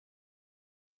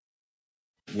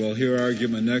We'll hear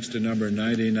argument next to number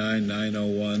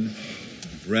 99901,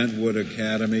 Brentwood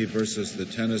Academy versus the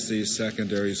Tennessee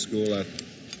Secondary School.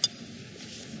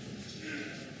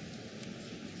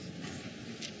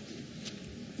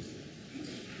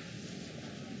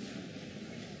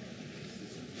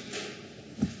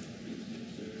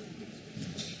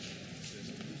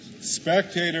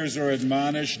 Spectators are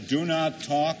admonished, do not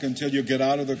talk until you get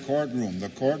out of the courtroom. The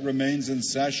court remains in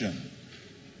session.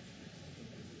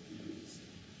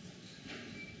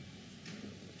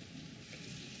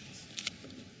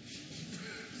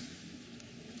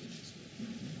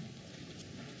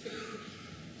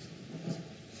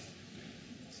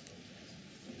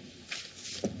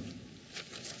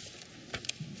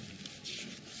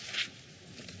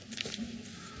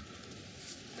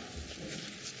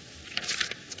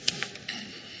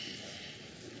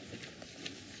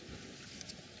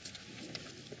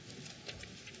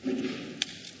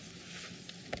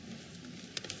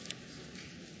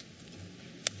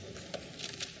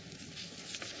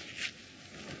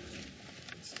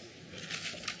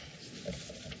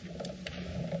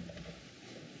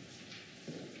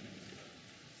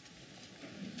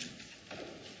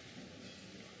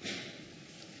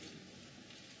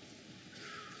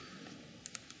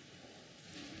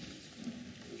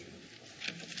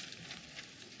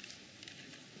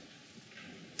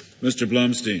 Mr.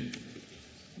 Blumstein.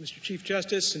 Mr. Chief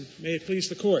Justice, and may it please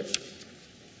the Court.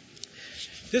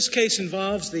 This case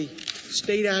involves the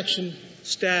state action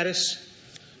status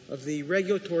of the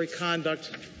regulatory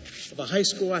conduct of a high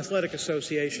school athletic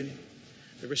association,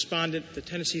 the respondent, the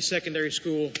Tennessee Secondary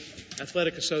School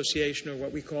Athletic Association, or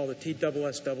what we call the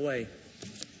TSSAA.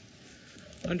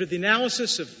 Under the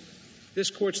analysis of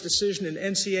this Court's decision in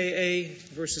NCAA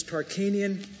versus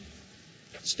Tarkanian,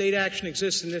 state action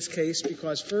exists in this case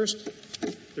because, first,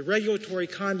 the regulatory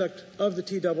conduct of the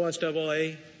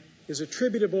TSSAA is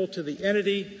attributable to the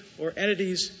entity or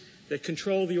entities that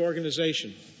control the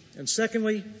organization. And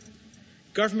secondly,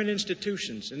 government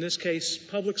institutions, in this case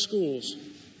public schools,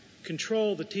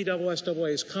 control the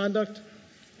TSSAA's conduct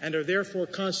and are therefore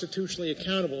constitutionally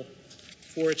accountable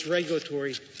for its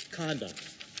regulatory conduct.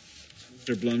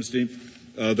 Mr. Blumstein,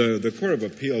 the Court of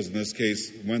Appeals in this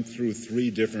case went through three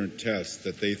different tests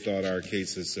that they thought our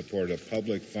cases supported: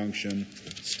 public function,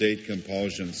 state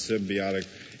compulsion, symbiotic,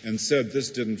 and said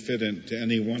this didn't fit into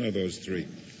any one of those three.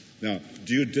 Now,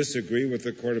 do you disagree with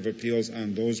the Court of Appeals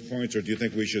on those points, or do you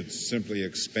think we should simply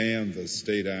expand the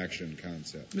state action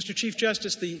concept? Mr. Chief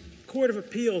Justice, the Court of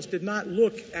Appeals did not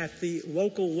look at the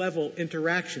local level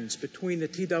interactions between the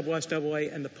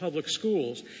TSSAA and the public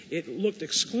schools. It looked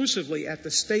exclusively at the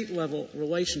state level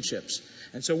relationships.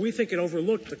 And so we think it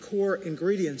overlooked the core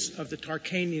ingredients of the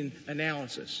Tarkanian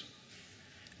analysis.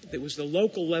 It was the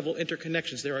local level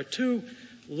interconnections. There are two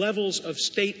levels of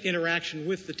state interaction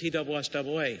with the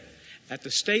TSSAA. At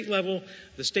the state level,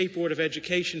 the State Board of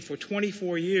Education for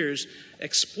 24 years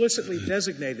explicitly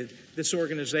designated this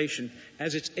organization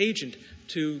as its agent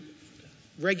to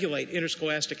regulate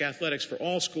interscholastic athletics for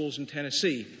all schools in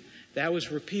Tennessee. That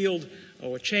was repealed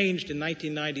or changed in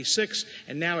 1996,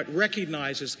 and now it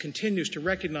continues to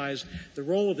recognize the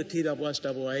role of the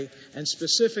TSSAA and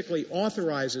specifically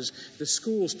authorizes the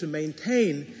schools to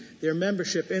maintain their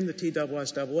membership in the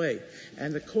TSSAA.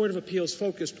 And the Court of Appeals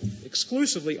focused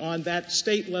exclusively on that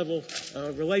state-level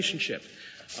relationship.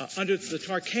 Under the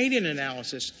Tarkanian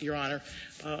analysis, Your Honor,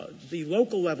 the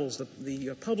local levels,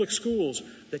 the public schools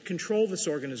that control this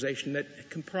organization, that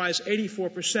comprise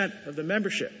 84% of the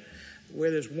membership,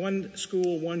 where there's one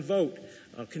school, one vote,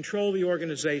 control the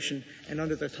organization, and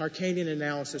under the Tarkanian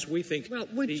analysis, we think... Well,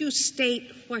 would you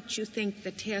state what you think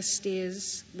the test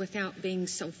is without being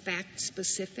so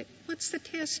fact-specific? What's the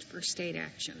test for state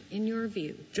action, in your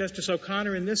view? Justice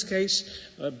O'Connor, in this case,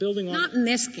 building on... Not in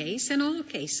this case, in all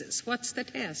cases. What's the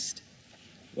test?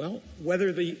 Well,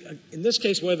 whether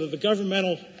the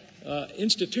governmental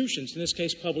institutions, in this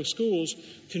case public schools,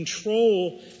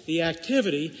 control the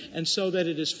activity, and so that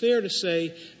it is fair to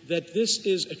say that this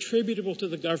is attributable to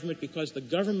the government because the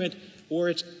government or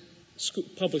its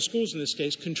public schools in this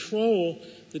case control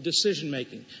the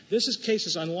decision-making. This is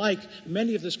cases unlike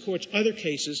many of this Court's other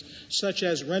cases, such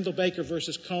as Rendell Baker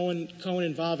versus Cohen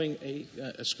involving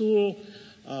a school,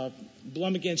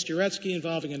 Blum against Uretsky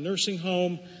involving a nursing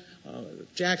home,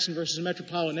 Jackson versus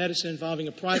Metropolitan Edison involving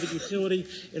a private utility.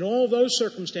 In all those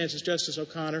circumstances, Justice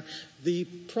O'Connor, the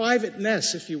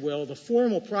privateness, if you will, the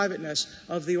formal privateness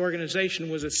of the organization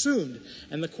was assumed.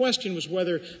 And the question was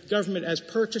whether government as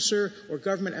purchaser or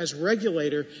government as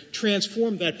regulator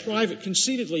transformed that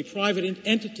conceitedly private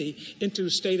entity into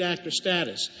state actor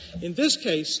status. In this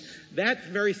case, that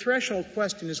very threshold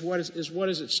question is what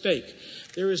is at stake.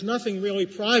 There is nothing really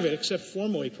private, except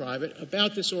formally private,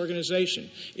 about this organization.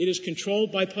 It is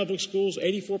controlled by public schools.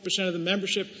 84% of the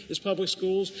membership is public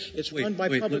schools. It's run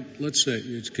by public... Let's say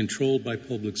it's controlled by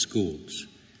public schools.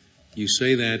 You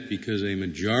say that because a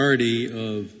majority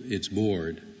of its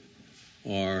board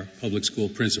are public school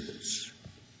principals.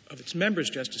 Of its members,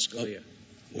 Justice Scalia.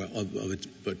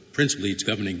 But principally it's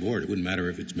governing board. It wouldn't matter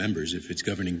if it's members. If it's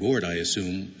governing board, I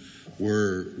assume,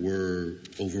 were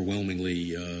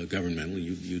overwhelmingly governmental.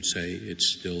 You'd say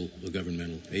it's still a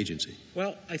governmental agency.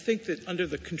 Well, I think that under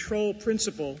the control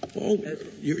principle...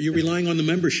 You're relying on the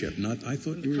membership, I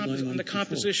thought you were relying on the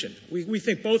composition. We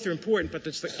think both are important, but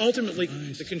it's ultimately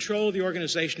the control of the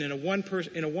organization in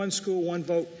a one school, one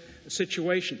vote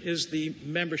situation is the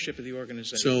membership of the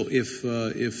organization. So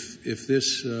if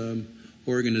this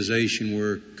organization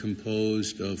were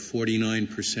composed of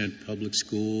 49% public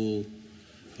schools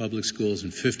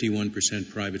and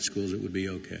 51% private schools, it would be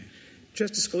okay.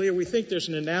 Justice Scalia, we think there's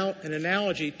an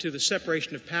analogy to the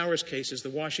separation of powers cases, the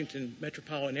Washington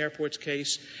Metropolitan Airports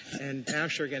case and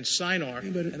Asher against Sinar,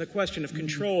 and the question of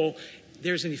control.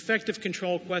 There's an effective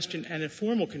control question and a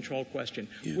formal control question.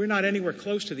 Yeah. We're not anywhere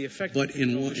close to the effective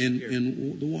control question here.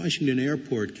 In the Washington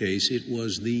Airport case, it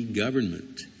was the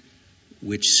government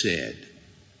which said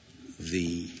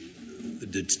the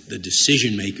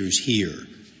decision makers here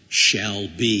shall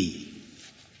be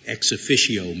ex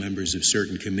officio members of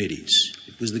certain committees.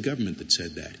 It was the government that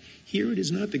said that. Here it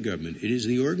is not the government. It is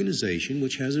the organization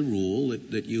which has a rule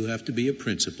that you have to be a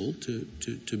principal to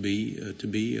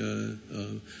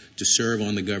serve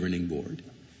on the governing board.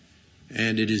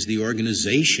 And it is the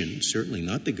organization, certainly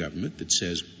not the government, that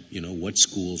says, what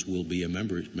schools will be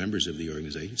members of the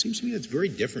organization. It seems to me that's very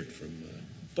different from...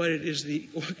 But it is the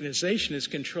organization is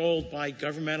controlled by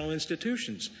governmental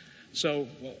institutions. So...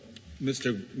 Well,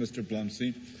 Mr.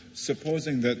 Blumstein,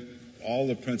 supposing that all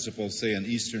the principals, say in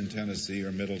eastern Tennessee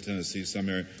or middle Tennessee, some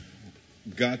area,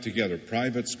 got together,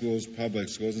 private schools, public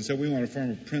schools, and said, we want to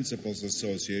form a principals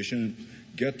association,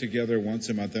 get together once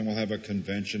a month, then we'll have a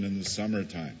convention in the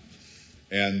summertime.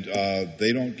 And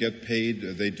they don't get paid,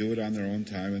 they do it on their own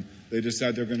time, and they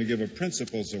decide they're going to give a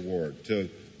principals award to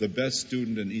the best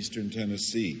student in eastern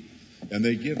Tennessee. And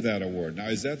they give that award. Now,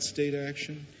 is that state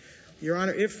action? Your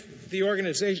Honor, if the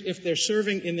organization, if they're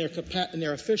serving in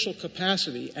their official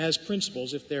capacity as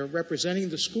principals, if they're representing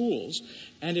the schools,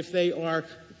 and if they are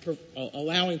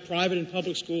allowing private and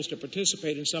public schools to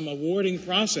participate in some awarding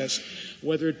process,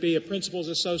 whether it be a principals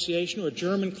association or a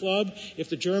German club, if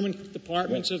the German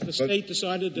departments of the state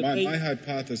decided that my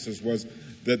hypothesis was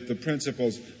that the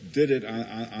principals did it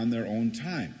on their own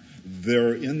time.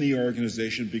 They're in the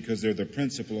organization because they're the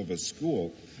principal of a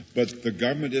school, but the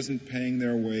government isn't paying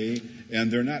their way, and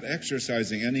they're not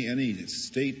exercising any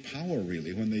state power,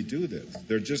 really, when they do this.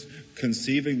 They're just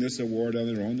conceiving this award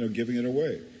on their own. They're giving it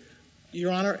away.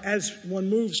 Your Honor, as one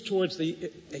moves towards a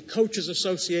coaches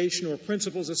association or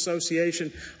principals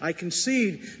association, I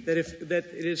concede that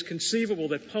it is conceivable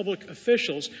that public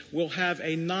officials will have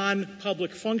a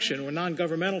non-public function or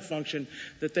non-governmental function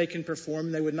that they can perform,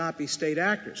 and they would not be state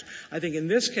actors. I think in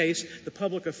this case, the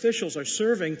public officials are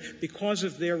serving because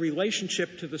of their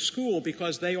relationship to the school,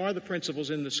 because they are the principals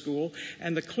in the school,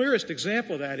 and the clearest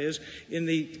example of that is in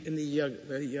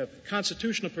the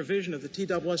constitutional provision of the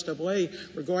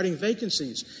TSSAA regarding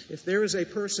vacancies. If there is a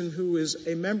person who is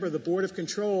a member of the Board of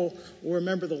Control or a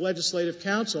member of the Legislative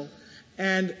Council,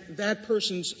 and that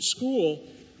person's school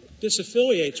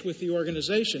disaffiliates with the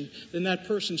organization, then that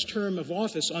person's term of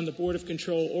office on the Board of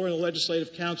Control or in the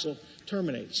Legislative Council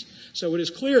terminates. So it is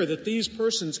clear that these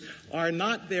persons are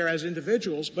not there as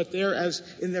individuals, but they're as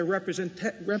in their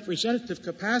representative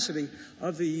capacity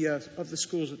of the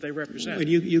schools that they represent. Well,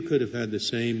 you could have had the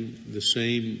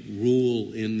same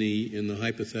rule in the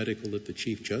hypothetical that the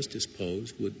Chief Justice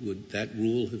posed. Would that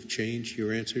rule have changed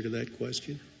your answer to that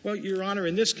question? Well, Your Honor,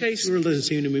 in this case... The rule doesn't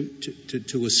seem to me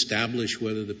to establish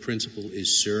whether the principal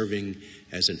is serving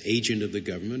as an agent of the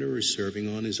government or is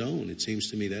serving on his own. It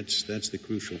seems to me that's the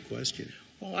crucial question.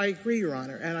 Well, I agree, Your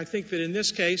Honor, and I think that in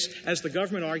this case, as the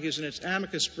government argues in its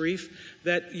amicus brief,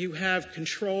 that you have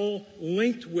control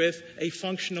linked with a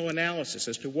functional analysis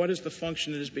as to what is the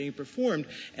function that is being performed.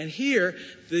 And here,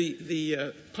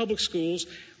 the public schools,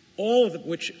 all of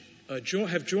which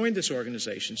have joined this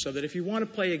organization, so that if you want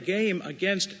to play a game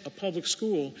against a public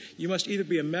school, you must either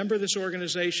be a member of this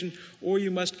organization or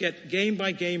you must get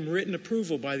game-by-game written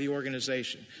approval by the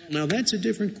organization. Now, that's a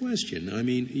different question. I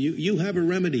mean, you have a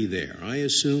remedy there. I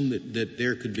assume that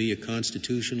there could be a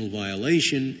constitutional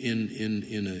violation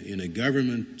in a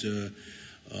government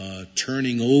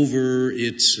turning over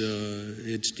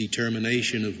its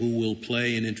determination of who will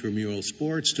play in intramural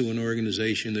sports to an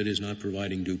organization that is not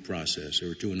providing due process,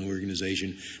 or to an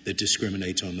organization that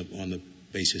discriminates on the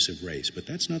basis of race. But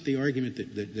that's not the argument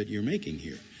that you're making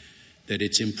here, that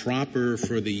it's improper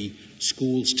for the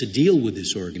schools to deal with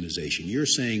this organization. You're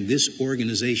saying this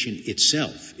organization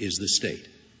itself is the state.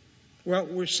 Well,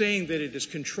 we're saying that it is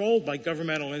controlled by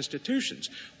governmental institutions.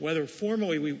 Whether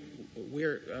formally we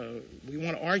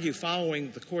want to argue, following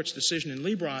the court's decision in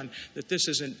Lebron, that this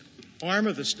is an arm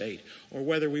of the state, or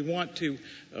whether we want to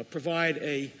provide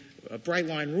a bright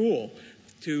line rule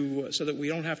so that we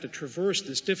don't have to traverse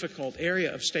this difficult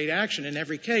area of state action in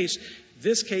every case.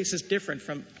 This case is different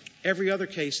from every other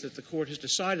case that the court has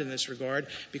decided in this regard,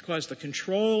 because the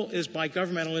control is by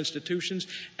governmental institutions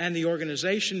and the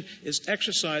organization is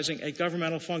exercising a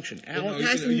governmental function.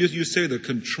 You say the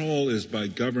control is by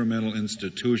governmental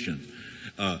institution,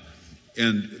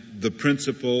 and the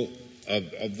principal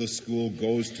of the school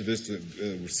goes to this,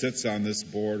 sits on this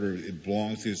board, or it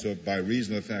belongs to you, so by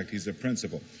reason of the fact he's a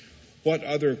principal. What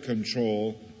other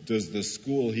control does the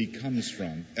school he comes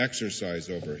from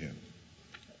exercise over him?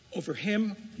 Over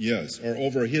him? Yes, or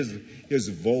over his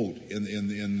vote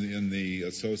in the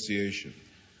association.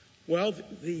 Well,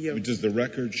 does the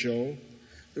record show?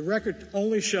 The record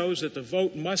only shows that the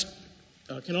vote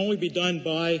can only be done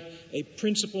by a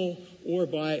principal or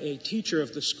by a teacher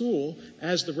of the school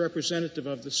as the representative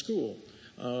of the school.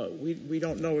 We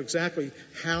don't know exactly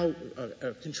how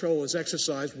control is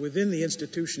exercised within the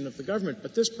institution of the government,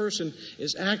 but this person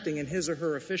is acting in his or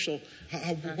her official...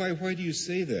 Why do you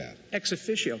say that? Ex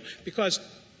officio. Because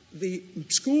the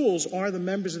schools are the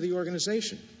members of the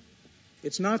organization.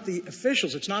 It's not the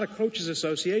officials. It's not a coaches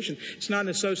association. It's not an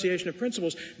association of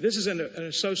principals. This is an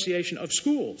association of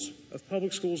schools, of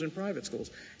public schools and private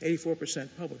schools, 84%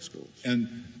 public schools.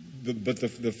 But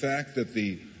the fact that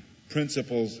the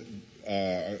principals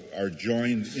are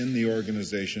joined in the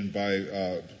organization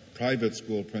by private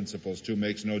school principals too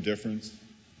makes no difference?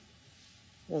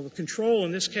 Well, the control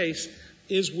in this case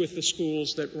is with the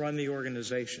schools that run the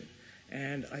organization.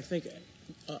 And I think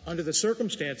under the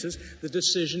circumstances, the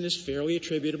decision is fairly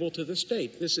attributable to the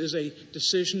state. This is a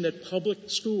decision that public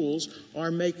schools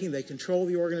are making. They control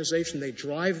the organization, they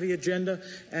drive the agenda,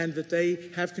 and that they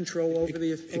have control over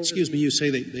the... Excuse me, you say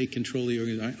they control the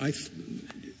organization.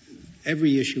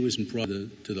 Every issue isn't brought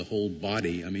to the whole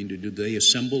body. I mean, do they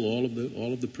assemble all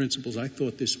of the principals? I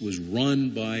thought this was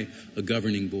run by a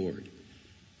governing board,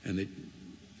 and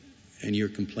your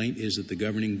complaint is that the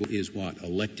governing board is what?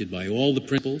 Elected by all the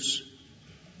principals,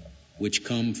 which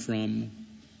come from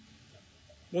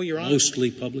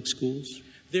mostly public schools?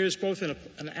 There's both an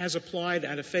as-applied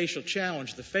and a facial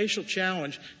challenge. The facial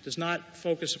challenge does not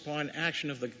focus upon action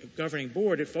of the governing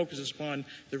board. It focuses upon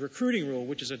the recruiting rule,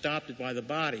 which is adopted by the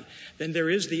body. Then there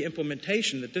is the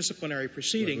implementation, the disciplinary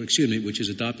proceeding. Well, excuse me, which is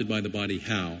adopted by the body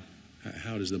how?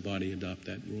 How does the body adopt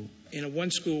that rule? In a one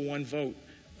school, one vote.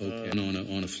 Okay, and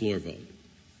on a floor vote.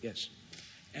 Yes.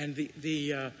 And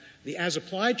the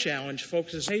as-applied challenge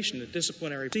focuses on the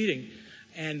disciplinary proceeding,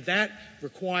 and that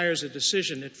requires a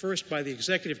decision at first by the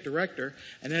executive director,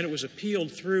 and then it was appealed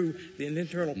through an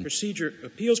internal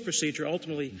appeals procedure,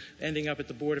 ultimately ending up at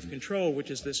the Board of Control,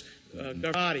 which is this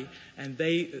body, and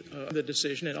the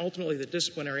decision, and ultimately the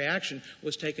disciplinary action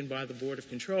was taken by the Board of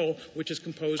Control, which is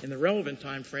composed in the relevant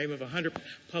time frame of 100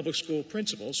 public school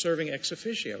principals serving ex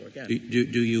officio again.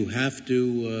 Do you have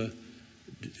to,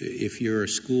 if you're a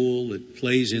school that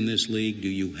plays in this league, do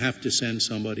you have to send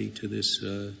somebody to this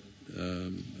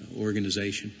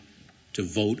organization to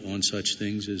vote on such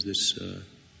things as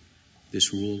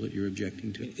this rule that you're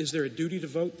objecting to? Is there a duty to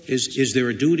vote? Is there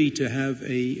a duty to have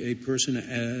a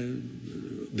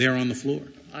person there on the floor?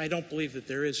 I don't believe that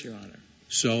there is, Your Honor.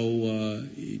 So,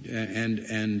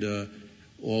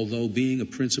 although being a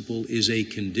principal is a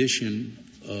condition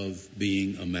of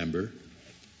being a member,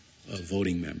 a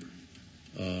voting member,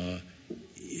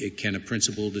 can a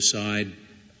principal decide,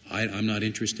 I'm not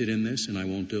interested in this and I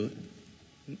won't do it?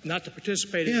 Not to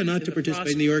participate not to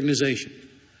participate in the organization.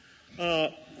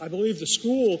 I believe the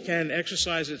school can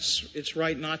exercise its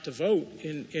right not to vote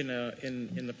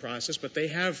in the process, but they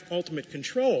have ultimate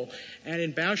control. And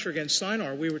in Bauscher against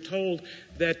Sinar, we were told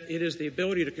that it is the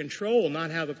ability to control, not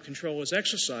how the control is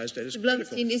exercised, that is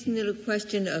critical. Blumstein, isn't it a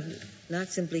question of not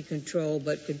simply control,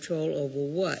 but control over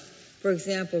what? For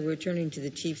example, returning to the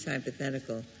Chief's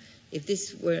hypothetical, if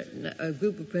this were a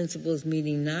group of principals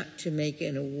meeting not to make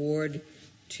an award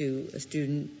to a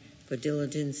student for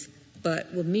diligence,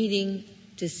 but were meeting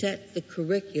to set the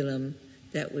curriculum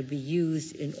that would be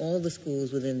used in all the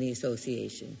schools within the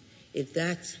association, if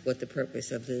that's what the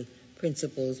purpose of the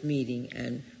principals meeting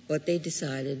and what they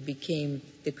decided became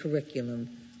the curriculum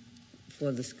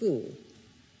for the school.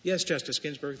 Yes, Justice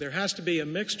Ginsburg, there has to be a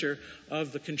mixture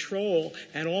of the control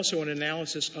and also an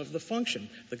analysis of the function,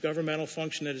 the governmental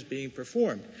function that is being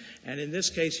performed. And in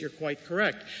this case, you're quite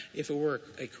correct. If it were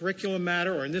a curriculum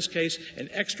matter, or in this case, an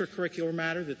extracurricular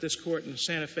matter that this court in the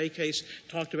Santa Fe case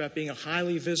talked about being a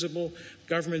highly visible,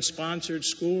 government-sponsored,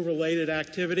 school-related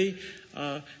activity,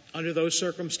 under those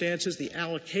circumstances, the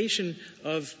allocation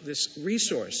of this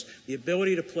resource, the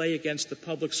ability to play against the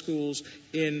public schools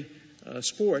in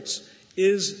sports,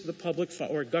 is the public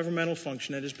or governmental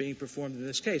function that is being performed in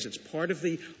this case. It's part of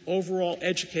the overall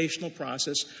educational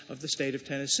process of the state of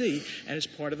Tennessee, and it's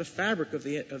part of the fabric of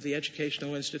the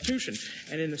educational institution.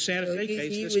 And in the Santa Fe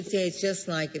case, you would say it's just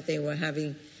like if they were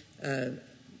having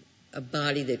a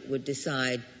body that would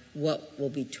decide what will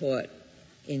be taught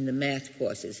in the math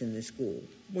courses in the school.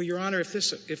 Well, Your Honor, if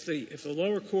the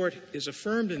lower court is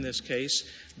affirmed in this case,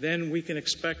 then we can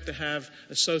expect to have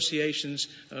associations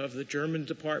of the German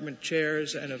department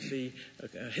chairs and of the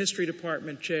history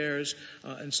department chairs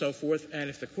and so forth. And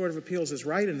if the Court of Appeals is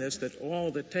right in this, that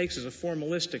all it takes is a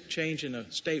formalistic change in a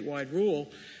statewide rule,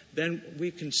 then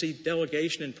we can see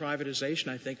delegation and privatization,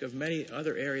 I think, of many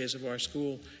other areas of our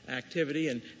school activity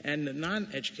and the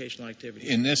non-educational activities.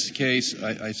 In this case,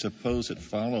 I suppose it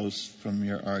follows from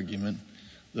your argument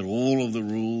that all of the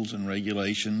rules and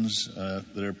regulations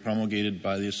that are promulgated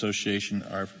by the association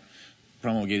are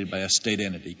promulgated by a state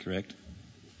entity, correct?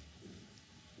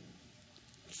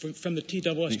 From the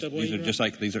TSSAA? These are just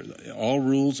like these are all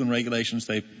rules and regulations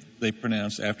they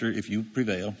pronounce after, if you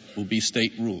prevail, will be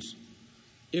state rules.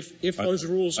 If those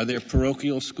rules... Are there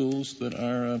parochial schools that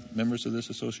are members of this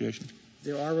association?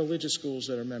 There are religious schools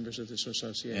that are members of this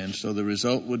association. And so the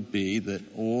result would be that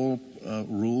all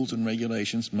rules and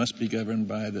regulations must be governed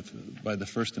by the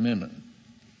First Amendment.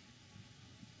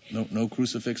 No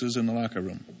crucifixes in the locker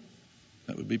room.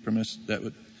 That would be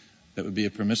that would be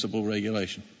a permissible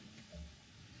regulation.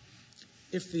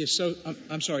 If the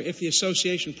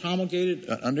association promulgated...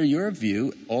 Under your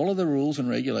view, all of the rules and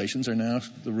regulations are now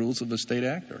the rules of a state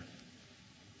actor.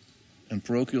 And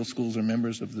parochial schools are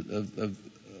members of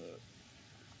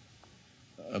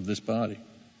this body.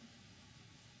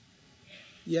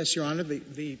 Yes, Your Honor.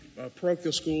 The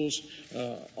parochial schools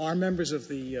are members of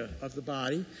the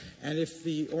body, and if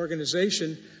the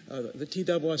organization, the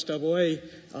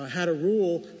TSSAA, had a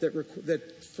rule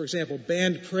that, for example,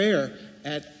 banned prayer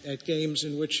at games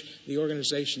in which the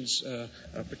organizations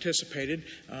participated,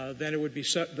 then it would be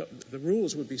the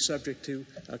rules would be subject to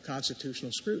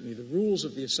constitutional scrutiny. The rules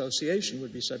of the association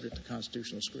would be subject to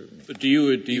constitutional scrutiny. But do you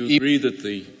agree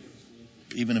that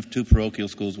even if two parochial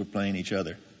schools were playing each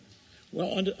other?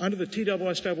 Well, under the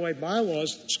TSSAA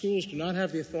bylaws, schools do not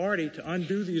have the authority to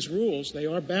undo these rules. They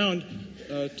are bound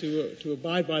to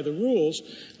abide by the rules,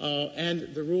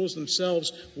 and the rules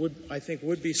themselves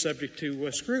would be subject to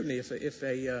scrutiny. If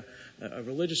a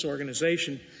religious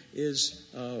organization is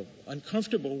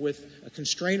uncomfortable with a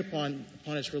constraint upon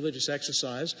its religious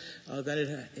exercise,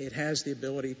 then it has the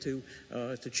ability to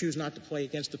choose not to play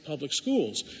against the public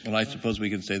schools. Well, I suppose we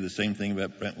could say the same thing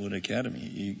about Brentwood Academy.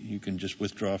 You can just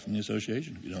withdraw from the association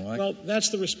if you don't like it. Well, that's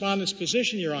the respondent's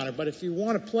position, Your Honor. But if you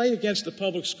want to play against the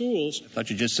public schools... I thought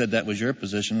you just said that was your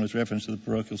position with reference to the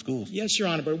parochial schools. Yes, Your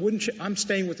Honor, but I'm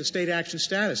staying with the state action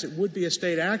status. It would be a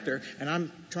state actor, and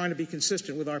I'm trying to be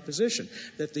consistent with our position,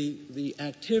 that the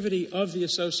activity of the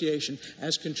association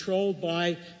as controlled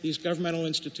by these governmental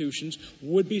institutions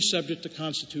would be subject to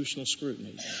constitutional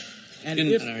scrutiny. And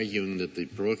you're not arguing that the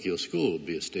parochial school would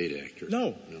be a state actor?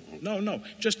 No.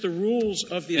 Just the rules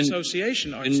of the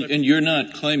association are subject. And you're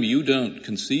not claiming, you don't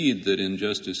concede that in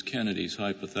Justice Kennedy's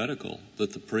hypothetical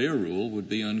that the prayer rule would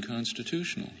be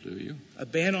unconstitutional, do you? A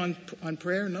ban on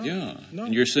prayer? No. Yeah. No.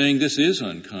 And you're saying this is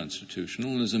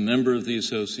unconstitutional, and as a member of the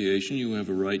association, you have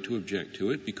a right to object to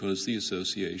it because the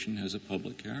association has a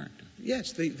public character.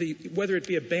 Yes, whether it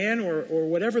be a ban or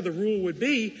whatever the rule would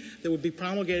be that would be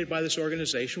promulgated by this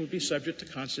organization would be subject to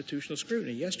constitutional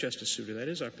scrutiny. Yes, Justice Souter, that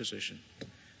is our position.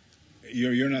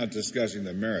 you're not discussing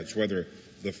the merits, whether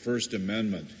the First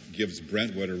Amendment gives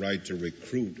Brentwood a right to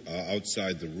recruit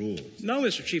outside the rules. No,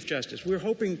 Mr. Chief Justice. We're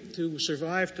hoping to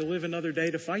survive to live another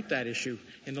day to fight that issue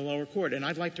in the lower court, and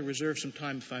I'd like to reserve some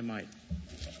time if I might.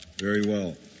 Very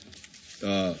well.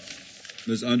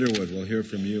 Ms. Underwood, we'll hear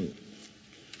from you.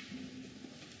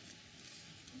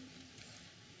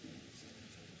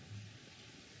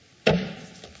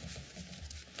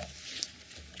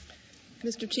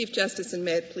 Mr. Chief Justice, and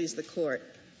may it please the Court,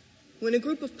 when a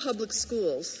group of public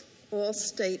schools, all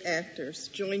state actors,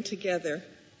 join together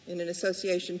in an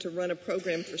association to run a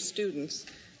program for students,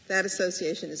 that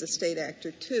association is a state actor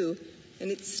too,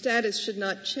 and its status should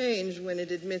not change when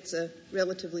it admits a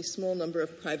relatively small number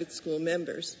of private school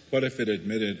members. What if it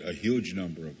admitted a huge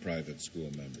number of private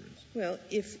school members? Well,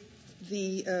 if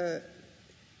the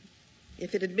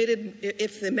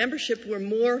membership were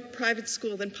more private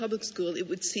school than public school, it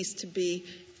would cease to be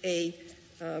a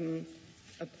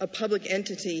public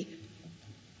entity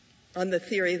on the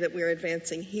theory that we're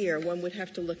advancing here. One would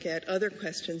have to look at other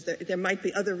questions. There might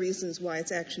be other reasons why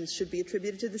its actions should be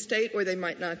attributed to the state, or they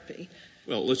might not be.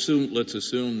 Well, let's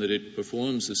assume that it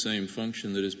performs the same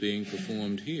function that is being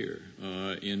performed here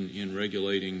in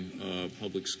regulating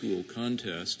public school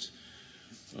contests.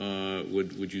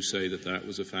 Would you say that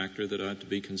was a factor that ought to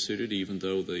be considered, even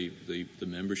though the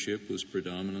membership was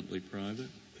predominantly private?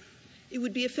 It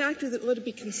would be a factor that ought to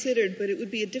be considered, but it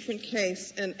would be a different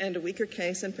case and a weaker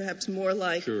case, and perhaps more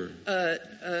like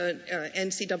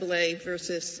NCAA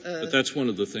versus. But that's one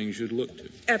of the things you'd look to.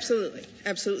 Absolutely,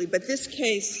 absolutely. But this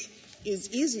case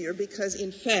is easier because,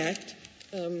 in fact,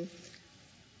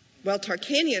 while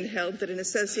Tarkanian held that an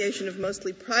association of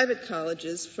mostly private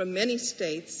colleges from many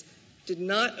states did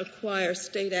not acquire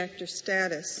state actor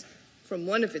status from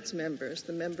one of its members,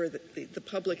 the member that the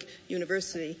public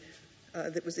university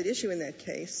that was at issue in that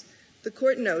case, the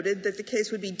Court noted that the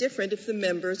case would be different if the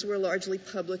members were largely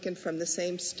public and from the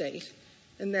same state,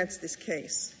 and that's this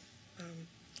case.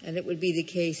 And it would be the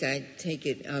case, I take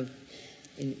it, of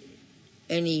in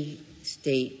any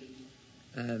state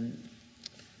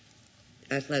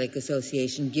athletic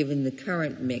association, given the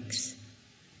current mix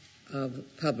of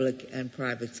public and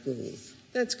private schools.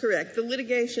 That's correct. The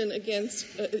litigation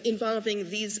involving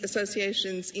these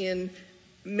associations in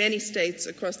many states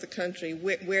across the country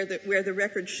where the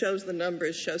record shows the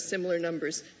numbers, shows similar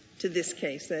numbers to this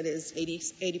case, that is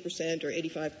 80% or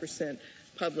 85%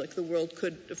 public. The world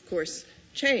could, of course,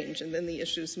 change, and then the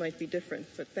issues might be different.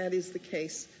 But that is the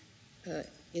case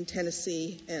in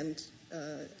Tennessee and,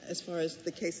 as far as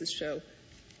the cases show,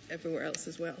 everywhere else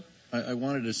as well. I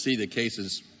wanted to see the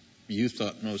cases you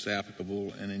thought most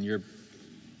applicable, and in your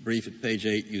brief at page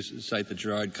 8, you cite the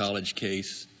Girard College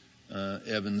case,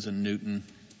 Evans and Newton,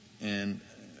 and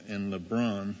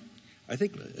LeBron. I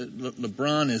think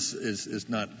LeBron is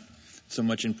not so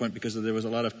much in point because there was a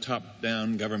lot of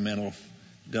top-down governmental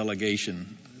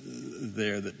delegation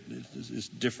there that is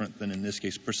different than in this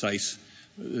case, precise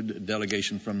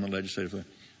delegation from the legislative.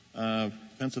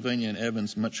 Pennsylvania and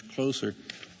Evans much closer.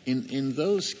 In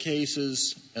those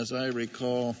cases, as I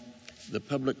recall, the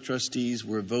public trustees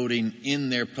were voting in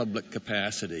their public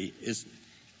capacity. Is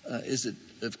it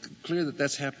clear that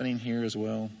that's happening here as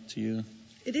well to you?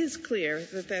 It is clear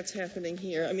that that's happening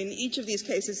here. I mean, each of these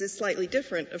cases is slightly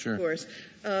different, of course.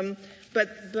 But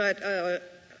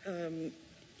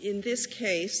in this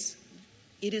case,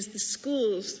 it is the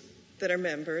schools that are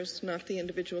members, not the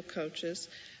individual coaches.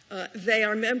 They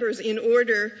are members in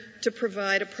order to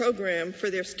provide a program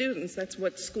for their students. That's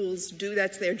what schools do.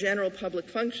 That's their general public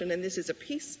function, and this is a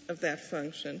piece of that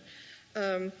function.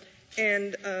 They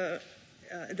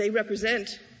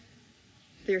represent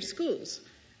their schools.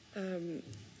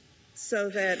 So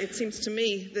that it seems to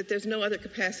me that there's no other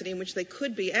capacity in which they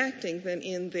could be acting than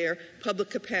in their public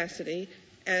capacity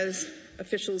as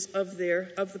officials of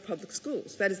the public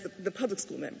schools. That is the public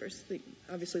school members.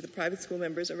 Obviously, the private school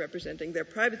members are representing their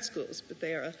private schools, but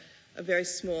they are a very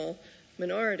small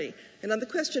minority. And on the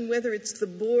question whether it's the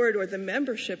board or the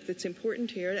membership that's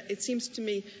important here, it seems to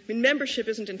me, membership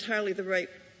isn't entirely the right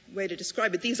way to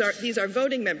describe it. These are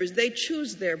voting members. They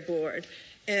choose their board,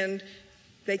 and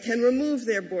they can remove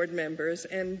their board members.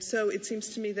 And so it seems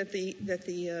to me that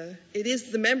it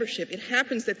is the membership. It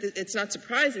happens that it's not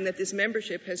surprising that this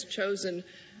membership has chosen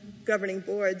governing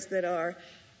boards that are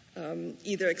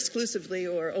either exclusively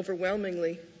or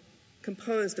overwhelmingly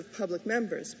composed of public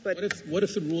members. But what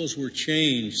if the rules were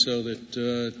changed so that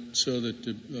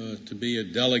to be a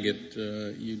delegate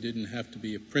you didn't have to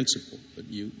be a principal, but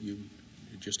you're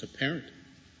just a parent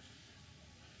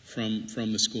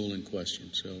from the school in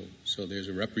question? So there's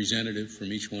a representative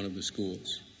from each one of the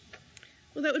schools.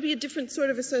 Well, that would be a different sort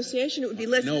of association. It would be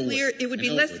less clear. It would be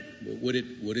less.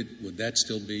 Would that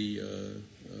still be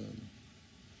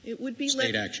it would be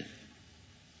state action?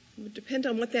 It would depend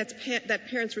on what that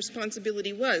parent's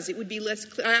responsibility was. It would be less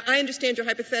clear. I understand your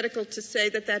hypothetical to say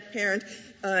that parent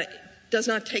does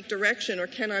not take direction or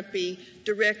cannot be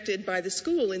directed by the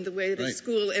school in the way that a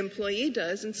school employee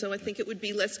does, and so I think it would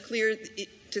be less clear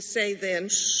to say then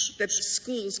that the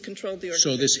schools control the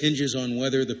organization. So this hinges on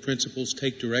whether the principals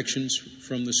take directions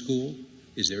from the school?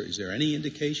 Is there any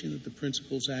indication that the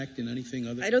principals act in anything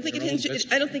other? I don't think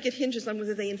it hinges on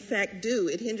whether they in fact do.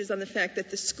 It hinges on the fact that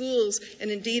the schools,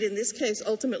 and indeed in this case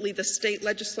ultimately the state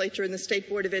legislature and the state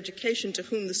board of education to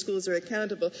whom the schools are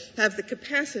accountable, have the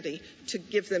capacity to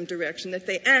give them direction, that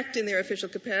they act in their official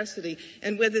capacity,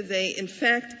 and whether they in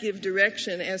fact give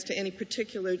direction as to any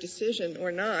particular decision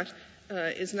or not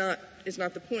is not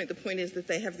the point. The point is that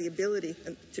they have the ability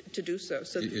to do so.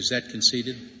 So is that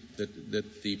conceded,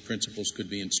 that the principals could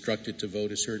be instructed to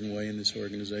vote a certain way in this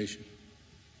organization?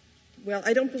 Well,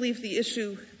 I don't believe the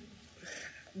issue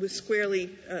was squarely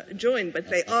joined, but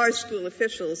they are school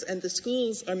officials, and the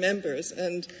schools are members.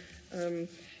 And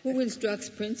who instructs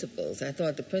principals? I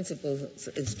thought the principals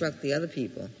instruct the other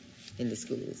people in the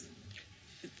schools.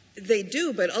 They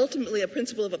do, but ultimately a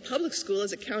principal of a public school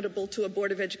is accountable to a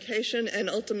board of education and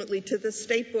ultimately to the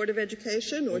state board of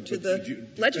education or to the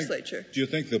legislature. Do you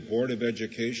think the board of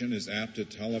education is apt to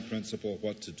tell a principal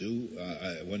what to do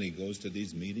when he goes to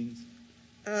these meetings?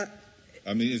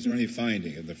 Is there any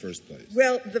finding in the first place?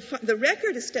 Well, the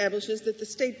record establishes that the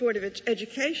State Board of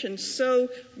Education so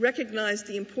recognized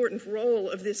the important role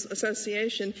of this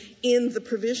association in the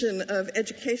provision of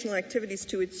educational activities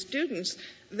to its students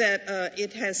that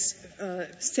it has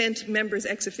sent members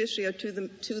ex officio to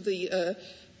the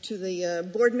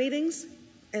board meetings,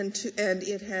 and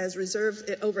it has reserved,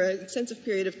 over an extensive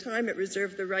period of time, it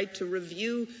reserved the right to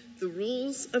review the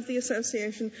rules of the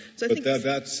association. So I think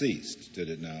that ceased, did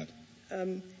it not?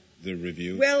 The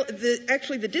review? Well,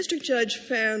 actually, the district judge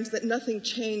found that nothing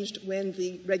changed when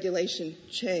the regulation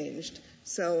changed.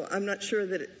 So I'm not sure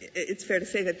that it's fair to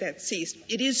say that ceased.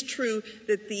 It is true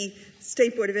that the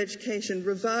State Board of Education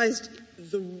revised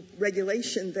the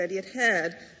regulation that it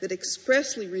had that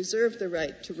expressly reserved the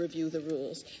right to review the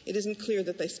rules. It isn't clear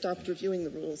that they stopped reviewing the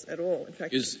rules at all. In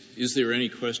fact, is there any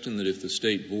question that if the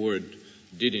State Board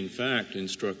did in fact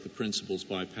instruct the principals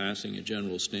by passing a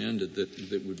general standard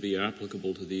that would be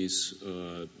applicable to these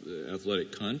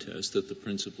athletic contests, that the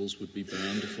principals would be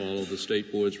bound to follow the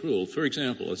State Board's rule? For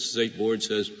example, a State Board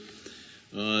says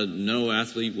no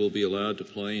athlete will be allowed to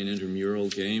play in intramural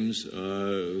games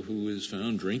who is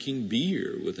found drinking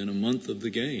beer within a month of the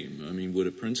game. I mean, would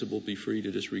a principal be free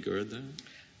to disregard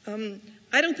that?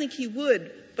 I don't think he would,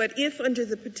 but if under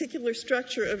the particular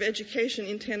structure of education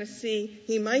in Tennessee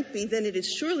he might be, then it is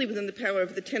surely within the power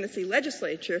of the Tennessee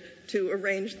legislature to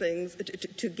arrange things,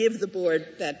 to give the board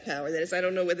that power. That is, I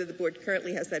don't know whether the board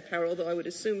currently has that power, although I would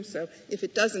assume so. If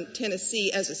it doesn't,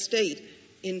 Tennessee as a state,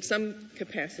 in some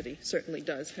capacity, certainly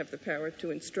does have the power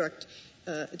to instruct,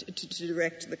 to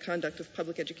direct the conduct of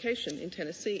public education in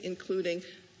Tennessee, including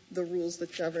the rules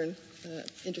that govern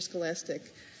interscholastic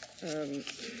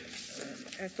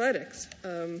athletics.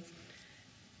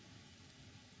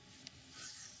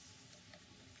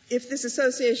 If this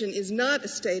association is not a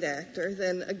state actor,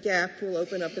 then a gap will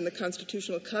open up in the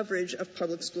constitutional coverage of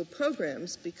public school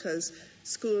programs, because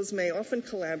schools may often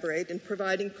collaborate in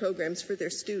providing programs for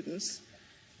their students,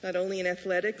 not only in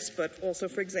athletics, but also,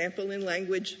 for example, in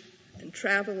language and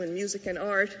travel and music and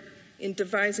art, in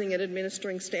devising and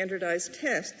administering standardized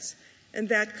tests. And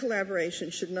that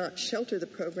collaboration should not shelter the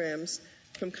programs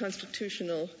from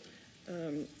constitutional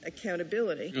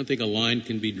accountability. I don't think a line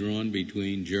can be drawn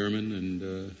between German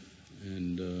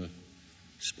and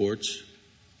sports.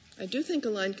 I do think a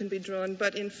line can be drawn,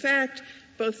 but in fact,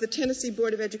 both the Tennessee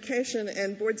Board of Education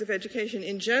and boards of education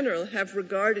in general have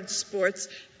regarded sports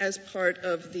as part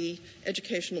of the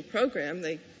educational program.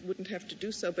 They wouldn't have to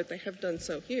do so, but they have done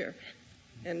so here,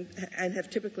 and have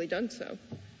typically done so.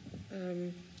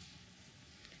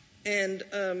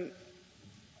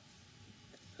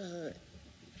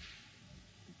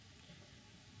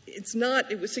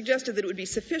 It was suggested that it would be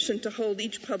sufficient to hold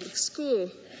each public school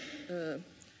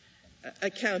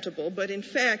accountable, but in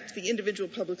fact the individual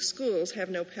public schools have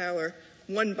no power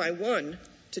one by one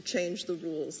to change the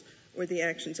rules or the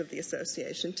actions of the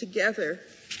association. Together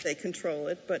they control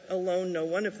it, but alone no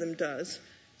one of them does.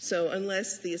 So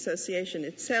unless the association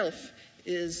itself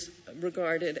is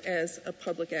regarded as a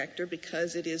public actor,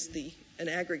 because it is an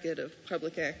aggregate of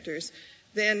public actors,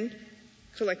 then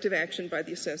collective action by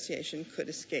the association could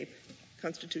escape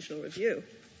constitutional review.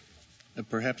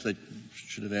 Perhaps I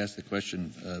should have asked the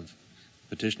question of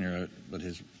petitioner, but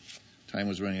his time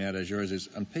was running out as yours is.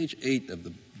 On page 8 of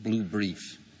the blue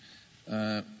brief,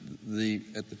 the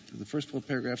first full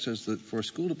paragraph says that for a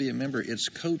school to be a member, its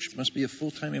coach must be a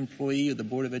full-time employee of the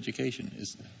Board of Education.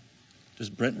 Does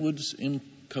Brentwood's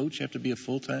coach have to be a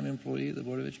full-time employee of the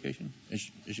Board of Education, as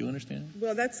you understand?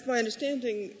 Well, that's my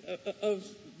understanding of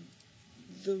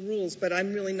the rules, but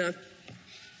I'm really not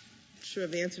sure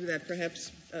of the answer to that.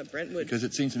 Perhaps Brentwood. Because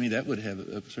it seems to me that would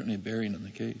have certainly a bearing on the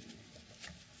case.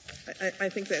 I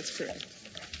think that's correct.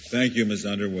 Thank you, Ms.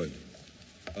 Underwood.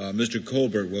 Mr.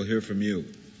 Colbert, we'll hear from you.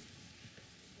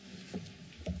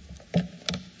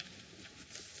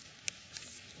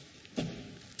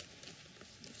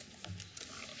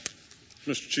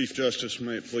 Mr. Chief Justice,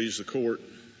 may it please the Court,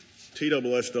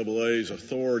 TSSAA's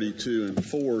authority to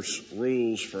enforce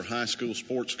rules for high school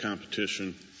sports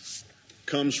competition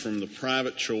comes from the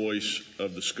private choice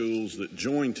of the schools that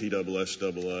join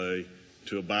TSSAA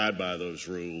to abide by those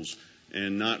rules,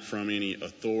 and not from any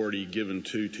authority given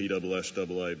to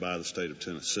TSSAA by the state of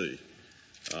Tennessee.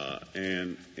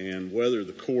 And whether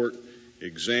the Court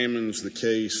examines the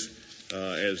case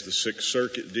as the Sixth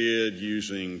Circuit did,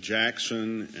 using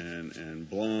Jackson and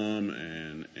Blum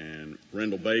and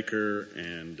Rendell Baker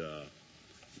and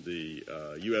the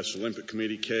U.S. Olympic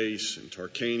Committee case and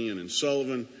Tarkanian and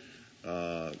Sullivan,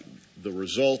 the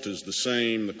result is the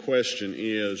same. The question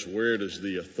is, where does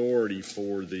the authority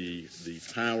for the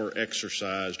power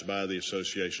exercised by the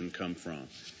association come from?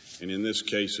 And in this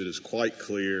case, it is quite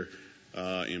clear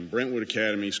in Brentwood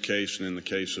Academy's case and in the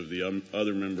case of the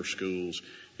other member schools,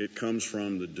 it comes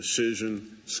from the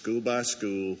decision, school by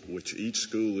school, which each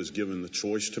school is given the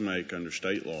choice to make under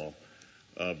state law,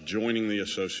 of joining the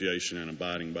association and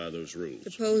abiding by those rules.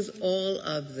 Suppose all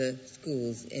of the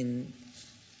schools in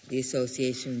the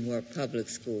association were public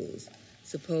schools.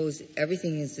 Suppose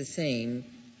everything is the same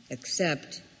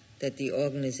except that the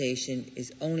organization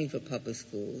is only for public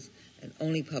schools and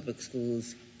only public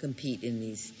schools compete in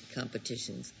these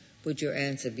competitions. Would your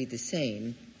answer be the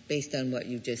same based on what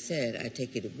you just said? I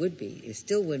take it would be. It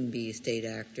still wouldn't be a state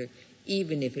actor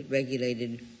even if it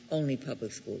regulated only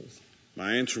public schools.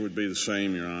 My answer would be the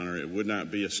same, Your Honor. It would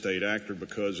not be a state actor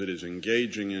because it is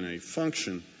engaging in a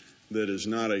function that is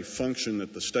not a function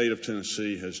that the state of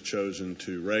Tennessee has chosen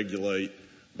to regulate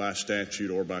by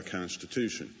statute or by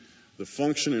Constitution. The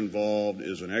function involved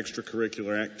is an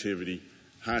extracurricular activity,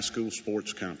 high school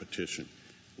sports competition,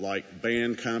 like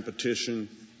band competition,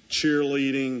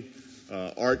 cheerleading,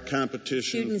 art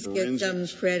competition. Students get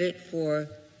some credit for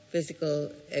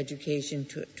physical education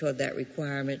toward that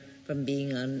requirement from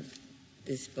being on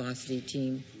this varsity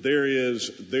team? There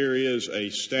is a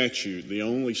statute, the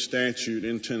only statute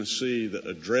in Tennessee that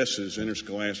addresses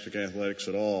interscholastic athletics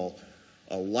at all,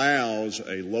 allows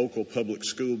a local public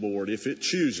school board, if it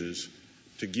chooses,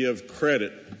 to give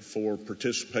credit for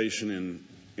participation in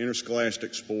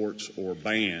interscholastic sports or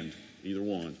band, either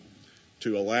one,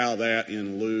 to allow that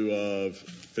in lieu of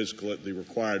the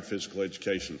required physical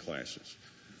education classes.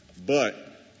 But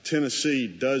Tennessee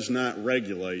does not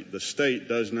regulate, the state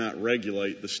does not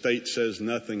regulate, the state says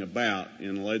nothing about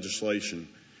in legislation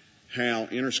how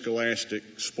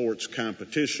interscholastic sports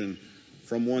competition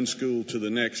from one school to the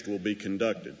next will be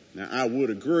conducted. Now, I would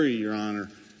agree, Your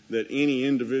Honor, that any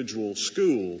individual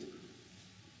school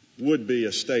would be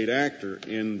a state actor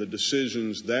in the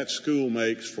decisions that school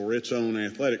makes for its own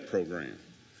athletic program.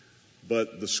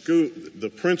 But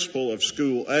the principal of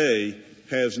School A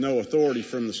has no authority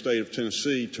from the state of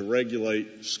Tennessee to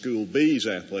regulate School B's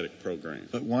athletic program.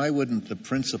 But why wouldn't the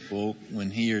principal,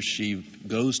 when he or she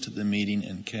goes to the meeting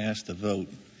and casts a vote,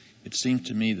 it seems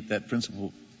to me that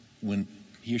principal, when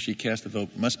he or she casts a vote,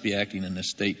 must be acting in a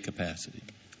state capacity,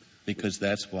 because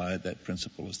that's why that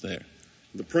principal is there.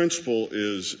 The principal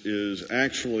is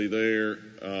actually there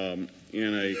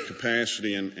in a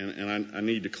capacity, and I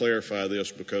need to clarify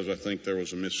this because I think there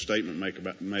was a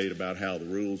misstatement made about how the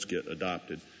rules get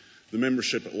adopted. The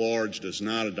membership at large does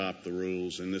not adopt the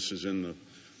rules, and this is in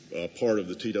the part of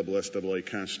the TSSAA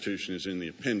Constitution is in the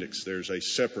appendix. There's a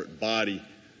separate body.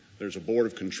 There's a board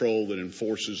of control that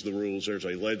enforces the rules. There's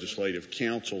a legislative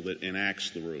council that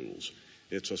enacts the rules.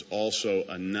 It's also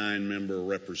a 9-member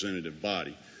representative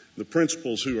body. The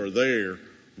principals who are there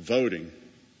voting,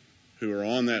 who are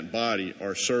on that body,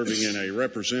 are serving in a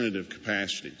representative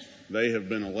capacity. They have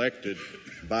been elected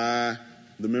by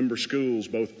the member schools,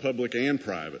 both public and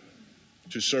private,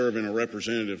 to serve in a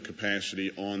representative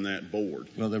capacity on that board.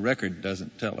 Well, the record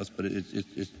doesn't tell us, but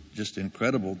it's just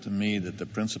incredible to me that the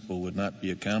principal would not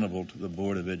be accountable to the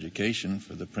Board of Education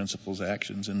for the principal's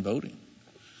actions in voting.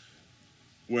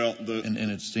 Well, and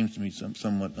it seems to me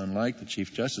somewhat unlike the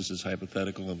Chief Justice's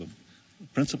hypothetical of a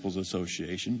principals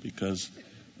association, because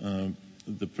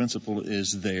the principal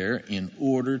is there in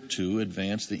order to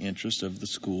advance the interest of the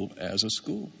school as a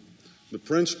school. The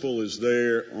principal is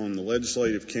there on the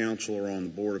legislative council or on the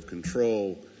board of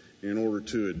control in order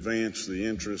to advance the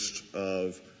interest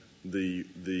of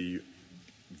the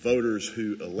voters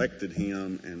who elected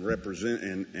him and represent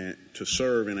and to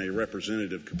serve in a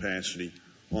representative capacity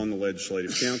on the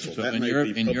legislative council. So that in may your,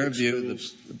 be in your public view,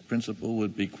 schools. the principal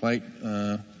would be quite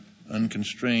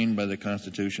unconstrained by the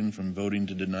Constitution from voting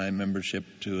to deny membership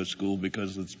to a school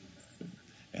because its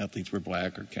athletes were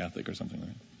black or Catholic or something like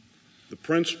that. The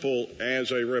principal,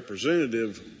 as a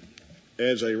representative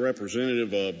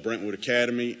of Brentwood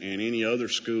Academy and any other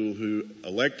school who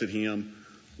elected him,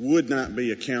 would not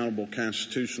be accountable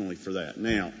constitutionally for that.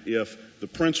 Now, if the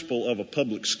principal of a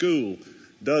public school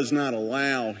does not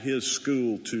allow his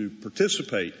school to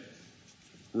participate,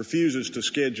 refuses to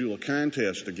schedule a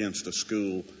contest against a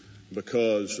school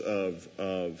because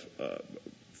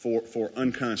for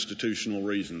unconstitutional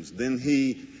reasons, then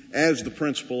he, as the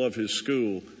principal of his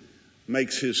school,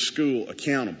 makes his school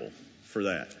accountable for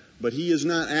that. But he is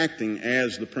not acting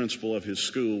as the principal of his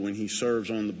school when he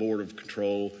serves on the board of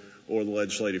control or the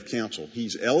legislative council.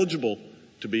 He's eligible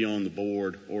to be on the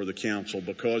board or the council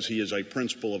because he is a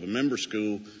principal of a member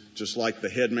school, just like the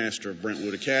headmaster of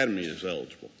Brentwood Academy is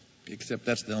eligible. Except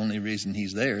that's the only reason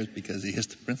he's there is because he is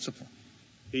the principal.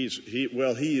 He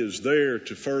is there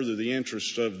to further the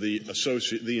interests of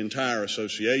the entire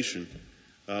association,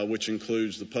 which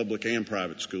includes the public and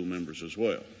private school members as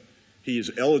well. He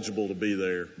is eligible to be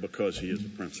there because he is a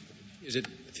principal. Is it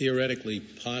theoretically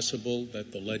possible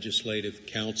that the legislative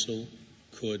council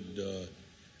could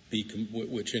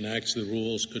which enacts the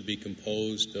rules, could be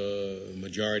composed a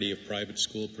majority of private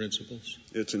school principals?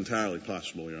 It's entirely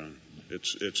possible, Your Honor.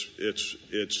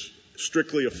 It's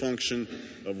strictly a function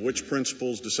of which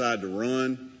principals decide to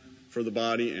run for the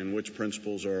body and which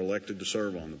principals are elected to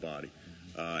serve on the body.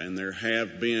 And there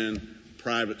have been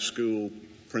private school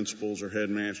principals or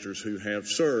headmasters who have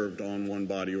served on one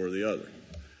body or the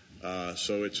other.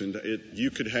 So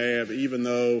you could have, even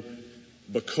though,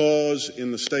 because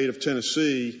in the state of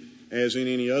Tennessee, as in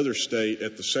any other state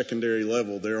at the secondary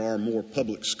level, there are more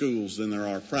public schools than there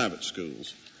are private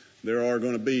schools. There are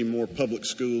going to be more public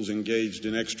schools engaged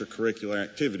in extracurricular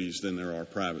activities than there are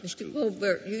private schools. Mr.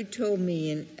 Goldberg, you told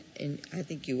me, and I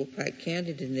think you were quite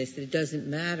candid in this, that it doesn't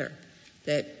matter,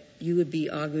 that you would be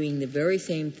arguing the very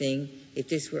same thing if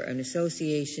this were an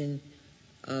association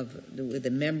where the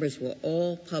members were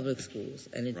all public schools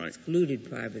and it excluded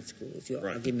private schools. Your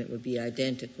argument would be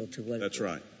identical to what. That's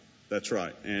right. That's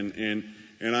right. And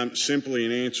I'm simply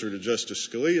in answer to Justice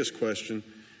Scalia's question.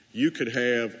 You could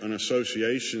have an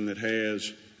association that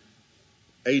has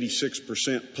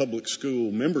 86% public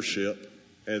school membership,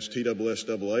 as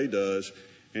TSSAA does,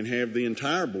 and have the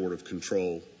entire board of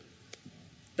control.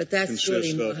 But that's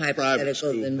really more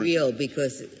hypothetical than real,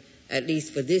 because at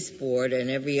least for this board and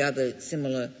every other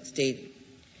similar state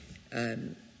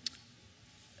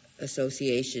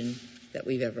association that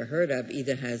we've ever heard of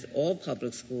either has all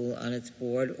public school on its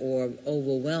board or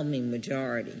overwhelming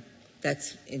majority.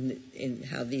 That's in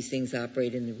how these things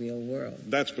operate in the real world.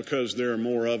 That's because there are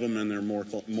more of them, and they're more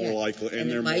likely, and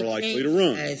they're more likely to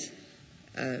run. As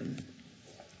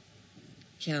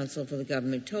counsel for the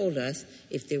government told us,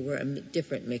 if there were a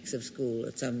different mix of school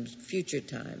at some future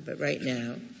time, but right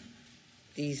now,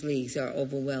 these leagues are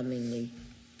overwhelmingly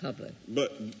public.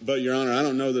 But Your Honor, I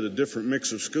don't know that a different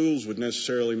mix of schools would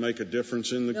necessarily make a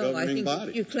difference in the governing body. I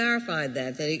think you clarified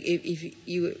that if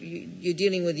you're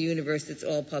dealing with a university that's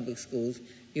all public schools,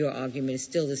 your argument is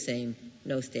still the same,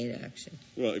 no state action.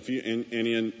 Well,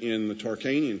 in the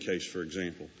Tarkanian case, for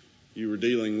example, you were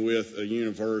dealing with a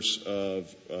universe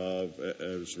of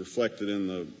as reflected in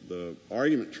the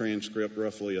argument transcript,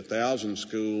 roughly 1,000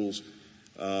 schools,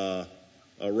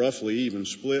 a roughly even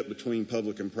split between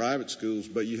public and private schools,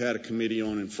 but you had a committee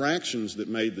on infractions that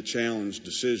made the challenge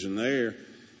decision there,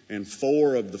 and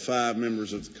 4 of the 5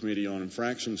 members of the committee on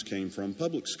infractions came from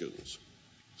public schools.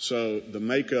 So the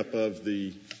makeup of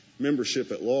the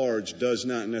membership at large does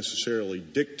not necessarily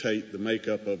dictate the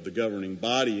makeup of the governing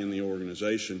body in the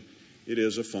organization. It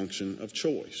is a function of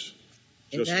choice.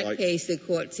 In that case, the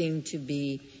court seemed to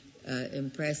be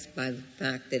impressed by the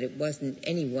fact that it wasn't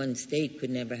any one state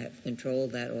could never have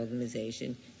controlled that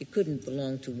organization. It couldn't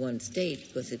belong to one state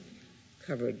because it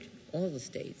covered all the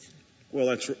states.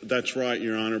 Well, that's right,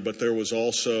 Your Honor. But there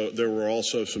were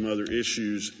also some other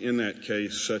issues in that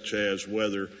case, such as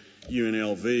whether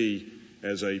UNLV,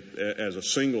 as a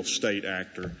single state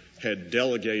actor, had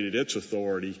delegated its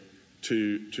authority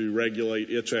to regulate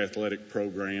its athletic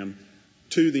program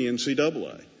to the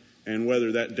NCAA, and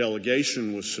whether that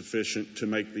delegation was sufficient to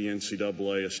make the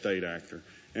NCAA a state actor.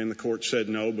 And the court said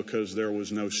no, because there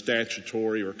was no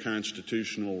statutory or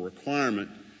constitutional requirement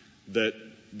that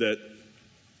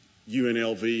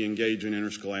UNLV engage in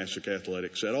interscholastic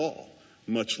athletics at all,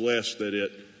 much less that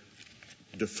it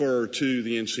defer to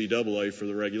the NCAA for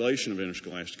the regulation of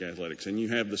interscholastic athletics. And you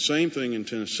have the same thing in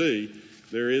Tennessee.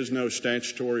 There is no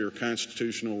statutory or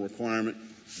constitutional requirement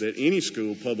that any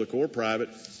school, public or private,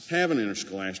 have an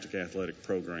interscholastic athletic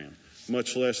program,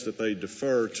 much less that they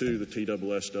defer to the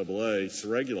TSSAA to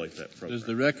regulate that program. Does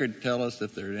the record tell us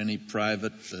if there are any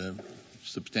private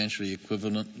substantially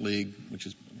equivalent league, which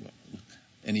is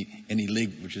any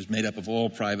league which is made up of all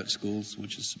private schools,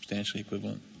 which is substantially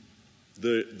equivalent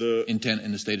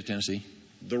in the state of Tennessee?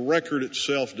 The record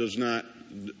itself does not.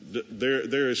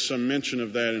 There is some mention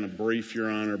of that in a brief, Your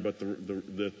Honor, but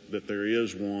that there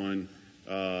is one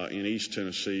in East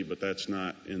Tennessee, but that's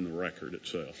not in the record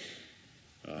itself.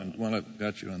 While I've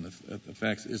got you on the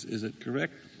facts, is it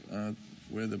correct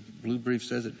where the blue brief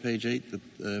says at page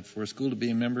 8 that for a school to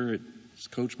be a member, its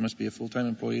coach must be a full-time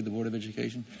employee of the Board of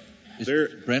Education? Is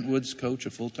Brentwood's coach a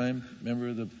full-time member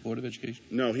of the Board of Education?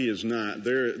 No, he is not.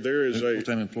 There is a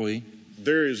full-time employee.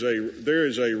 There is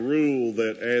a rule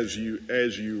that as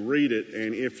you read it,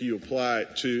 and if you apply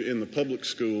it in the public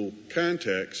school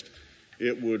context,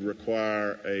 it would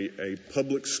require a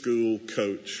public school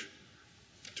coach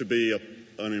to be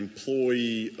an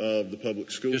employee of the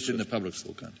public school system. Just in the public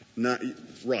school context. Not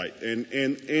right. And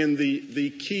the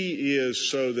key is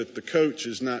so that the coach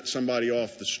is not somebody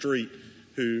off the street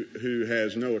who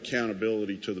has no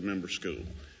accountability to the member school.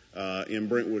 In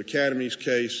Brentwood Academy's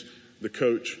case, the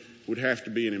coach would have to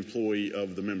be an employee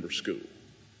of the member school.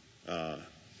 But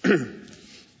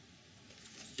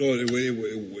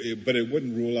it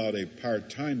wouldn't rule out a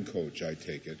part-time coach, I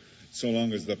take it, so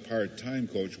long as the part-time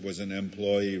coach was an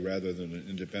employee rather than an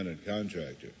independent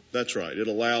contractor. That's right. It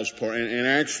allows and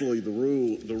actually the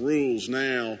rules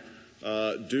now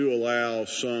do allow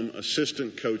some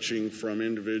assistant coaching from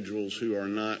individuals who are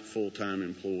not full-time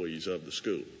employees of the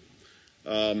school.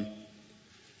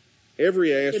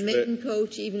 Every aspect. The main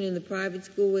coach, even in the private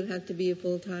school, would have to be a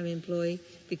full-time employee,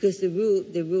 because the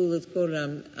rule that's quoted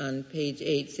on page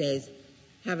 8 says,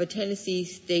 have a Tennessee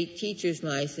state teacher's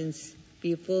license,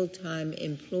 be a full-time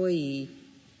employee.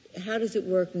 How does it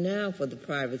work now for the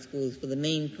private schools, for the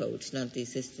main coach, not the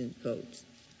assistant coach?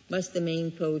 Must the main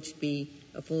coach be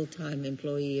a full-time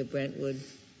employee of Brentwood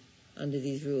under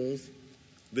these rules?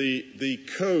 The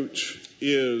coach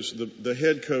is the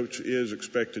head coach is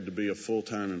expected to be a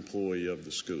full-time employee of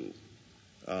the school.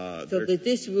 So that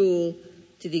this rule,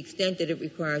 to the extent that it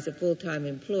requires a full-time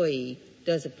employee,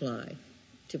 does apply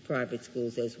to private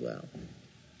schools as well.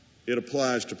 It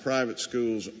applies to private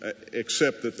schools,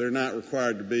 except that they're not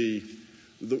required to be.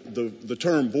 The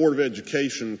term Board of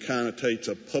Education connotates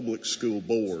a public school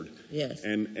board. Yes.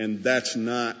 And that's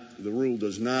not, the rule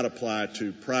does not apply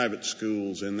to private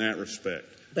schools in that respect.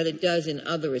 But it does in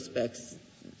other respects,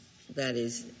 that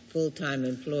is, full-time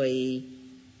employee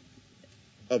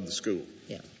of the school.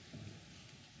 Yeah.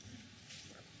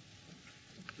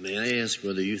 May I ask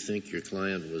whether you think your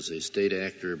client was a state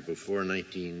actor before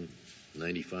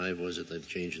 1995, was it, that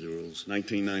changed the rules?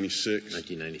 1996.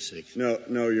 1996.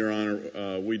 No, Your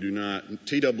Honor, we do not.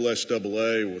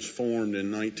 TSSAA was formed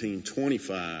in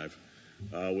 1925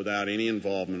 without any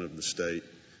involvement of the state.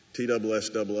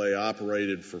 TSSAA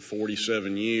operated for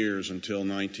 47 years until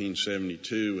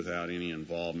 1972 without any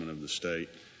involvement of the state.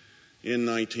 In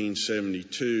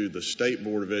 1972, the State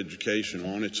Board of Education,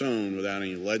 on its own, without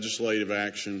any legislative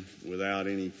action, without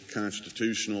any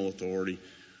constitutional authority,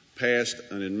 passed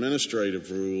an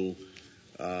administrative rule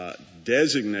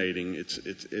designating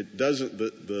it doesn't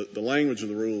the language of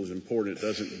the rule is important. It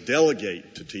doesn't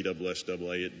delegate to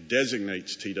TSSAA. It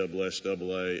designates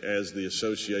TSSAA as the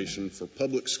association for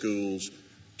public schools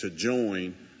to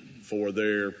join for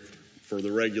the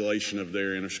regulation of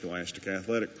their interscholastic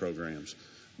athletic programs.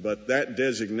 But that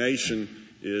designation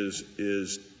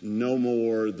is no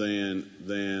more than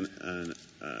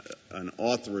an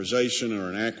authorization or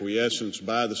an acquiescence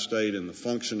by the state in the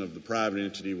function of the private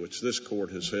entity, which this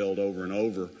court has held over and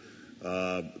over,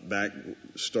 back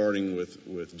starting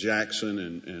with Jackson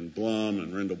and Blum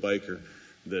and Rendell Baker,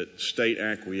 that state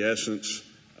acquiescence,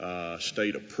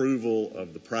 state approval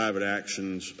of the private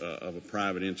actions of a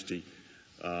private entity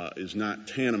is not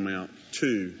tantamount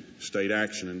to state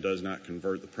action and does not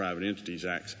convert the private entities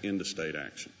acts into state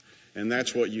action. And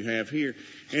that's what you have here.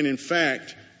 And in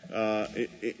fact,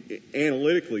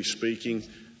 analytically speaking,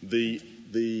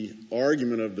 the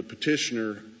argument of the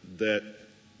petitioner that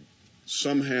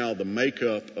somehow the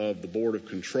makeup of the Board of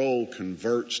Control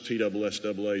converts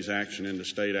TSSAA's action into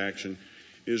state action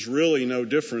is really no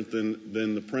different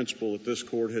than the principle that this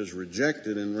Court has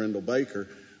rejected in Rendell-Baker,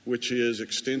 which is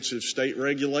extensive state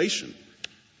regulation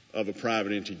of a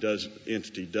private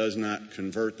entity does not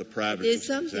convert the private There's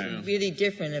entity. something really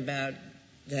different about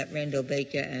that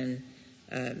Rendell-Baker, and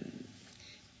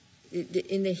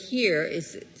in the here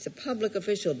is it's a public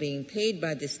official being paid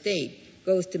by the state,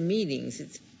 goes to meetings.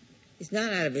 It's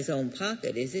not out of his own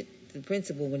pocket, is it? The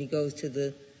principal, when he goes to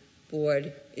the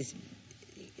board,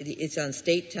 it's on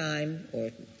state time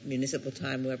or municipal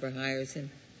time, whoever hires him.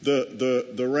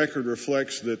 The record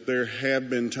reflects that there have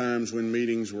been times when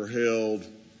meetings were held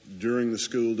during the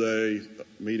school day,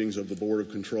 meetings of the Board of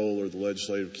Control or the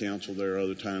Legislative Council. There are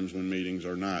other times when meetings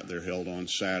are not. They're held on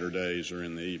Saturdays or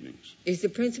in the evenings. Is the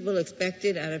principal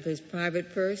expected out of his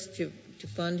private purse to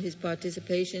fund his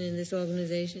participation in this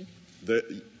organization?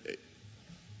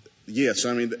 Yes,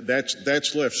 I mean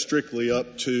that's left strictly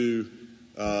up to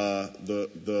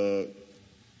the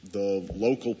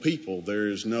local people. There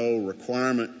is no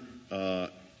requirement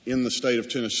in the state of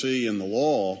Tennessee in the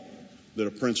law that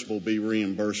a principal be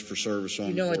reimbursed for service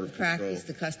on the Board of Control. You know what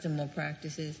the custom or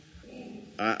practice is?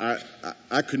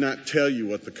 I could not tell you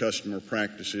what the custom or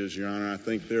practice is, Your Honor. I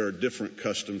think there are different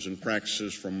customs and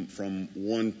practices from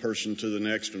one person to the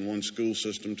next and one school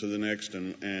system to the next,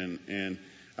 and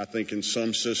I think in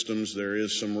some systems there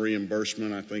is some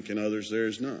reimbursement. I think in others there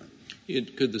is none.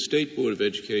 Could the State Board of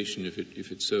Education,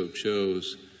 if it so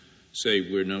chose, say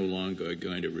we're no longer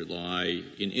going to rely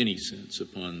in any sense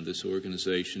upon this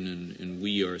organization and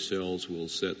we ourselves will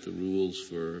set the rules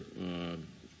for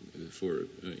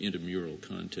intramural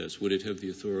contests? Would it have the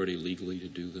authority legally to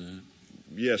do that?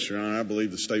 Yes, Your Honor. I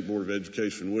believe the State Board of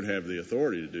Education would have the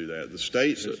authority to do that. The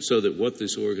state so that what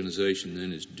this organization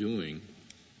then is doing,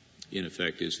 in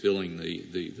effect, is filling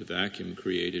the vacuum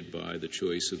created by the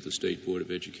choice of the State Board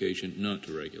of Education not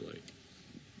to regulate.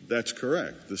 That's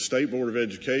correct. The State Board of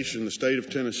Education, the state of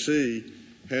Tennessee,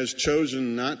 has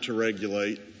chosen not to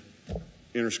regulate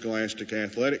interscholastic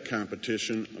athletic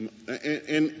competition.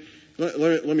 And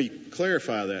let me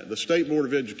clarify that. The State Board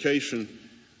of Education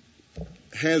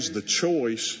has the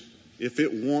choice if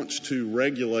it wants to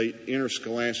regulate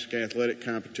interscholastic athletic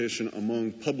competition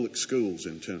among public schools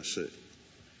in Tennessee.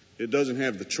 It doesn't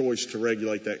have the choice to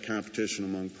regulate that competition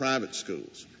among private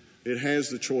schools. It has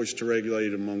the choice to regulate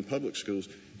it among public schools.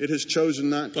 It has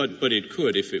chosen not to. But it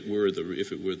could if it were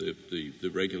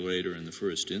the regulator in the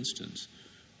first instance.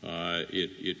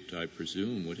 It I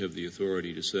presume would have the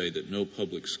authority to say that no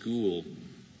public school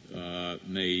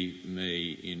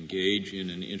may engage in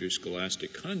an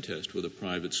interscholastic contest with a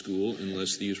private school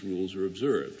unless these rules are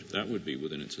observed. That would be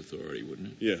within its authority, wouldn't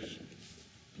it? Yes.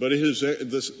 But it is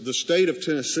the state of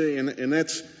Tennessee, and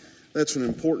that's an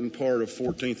important part of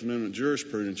 14th Amendment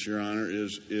jurisprudence, Your Honor,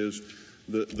 is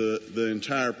the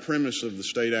entire premise of the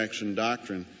state action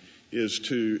doctrine is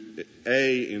to,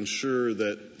 A, ensure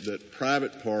that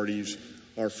private parties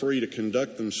are free to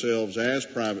conduct themselves as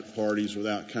private parties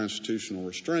without constitutional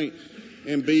restraint,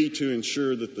 and B, to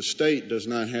ensure that the state does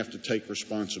not have to take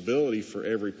responsibility for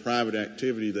every private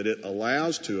activity that it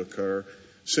allows to occur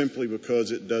simply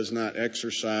because it does not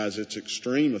exercise its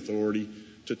extreme authority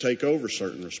to take over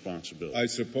certain responsibilities. I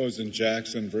suppose in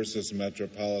Jackson versus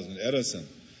Metropolitan Edison,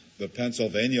 the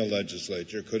Pennsylvania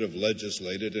legislature could have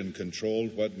legislated and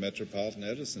controlled what Metropolitan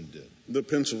Edison did. The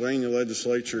Pennsylvania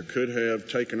legislature could have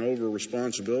taken over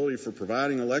responsibility for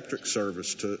providing electric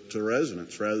service to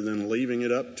residents rather than leaving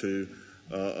it up to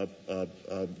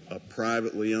a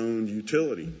privately owned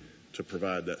utility to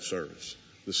provide that service.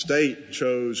 The state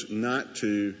chose not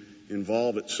to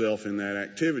involve itself in that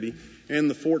activity, and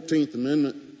the 14th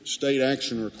Amendment state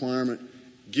action requirement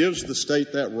gives the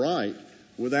state that right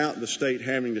without the state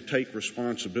having to take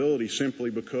responsibility simply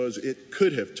because it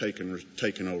could have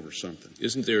taken over something.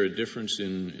 Isn't there a difference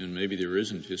and maybe there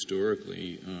isn't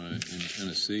historically in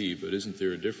Tennessee, but isn't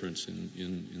there a difference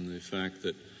in the fact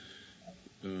that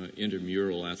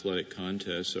intramural athletic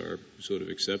contests are sort of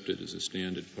accepted as a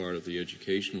standard part of the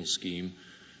educational scheme,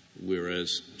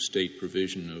 whereas state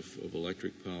provision of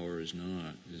electric power is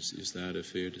not? Is that a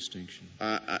fair distinction?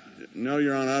 No,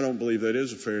 Your Honor, I don't believe that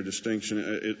is a fair distinction.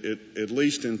 At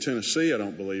least in Tennessee, I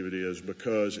don't believe it is,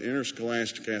 because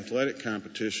interscholastic athletic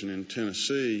competition in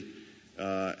Tennessee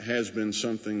has been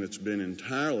something that's been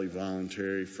entirely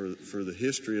voluntary for the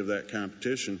history of that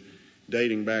competition,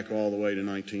 dating back all the way to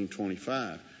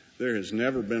 1925. There has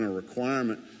never been a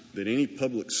requirement that any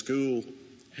public school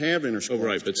have interscholastic.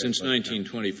 Oh, right, but since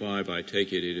 1925, I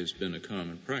take it has been a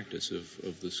common practice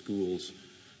of the schools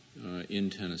in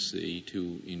Tennessee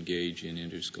to engage in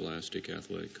interscholastic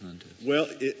athletic contests? Well,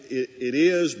 it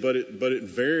is, but it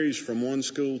varies from one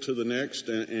school to the next,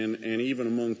 and even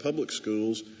among public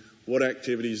schools, what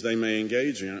activities they may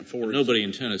engage in. Nobody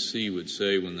in Tennessee would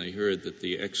say when they heard that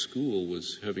the X-school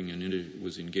was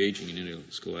engaging in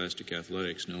interscholastic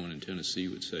athletics, no one in Tennessee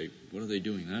would say, what are they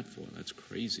doing that for? That's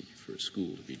crazy for a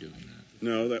school to be doing that.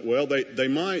 No, they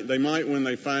might when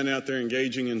they find out they're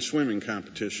engaging in swimming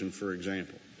competition, for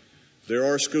example. There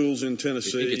are schools in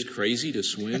Tennessee. You think it's crazy to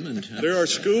swim in Tennessee? There are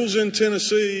schools in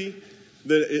Tennessee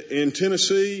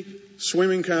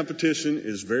swimming competition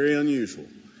is very unusual.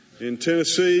 In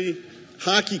Tennessee,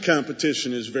 hockey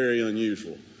competition is very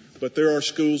unusual. But there are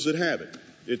schools that have it.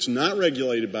 It's not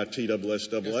regulated by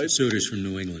TSSAA. Suitors from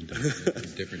New England.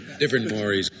 different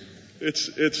worries.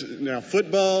 It's now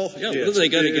football. Yeah, what have they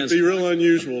got against? It'd be real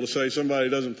unusual to say somebody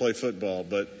doesn't play football,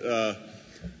 but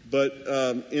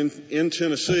in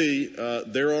Tennessee,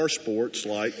 there are sports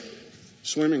like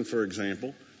swimming, for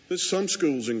example, that some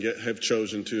schools have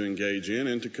chosen to engage in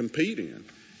and to compete in,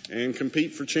 and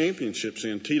compete for championships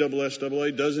in.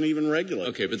 TSSAA doesn't even regulate.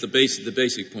 Okay, but the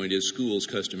basic point is schools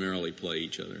customarily play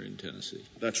each other in Tennessee.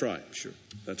 That's right. Sure.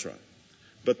 That's right.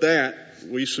 But that,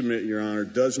 we submit, Your Honor,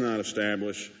 does not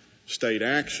establish state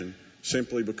action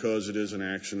simply because it is an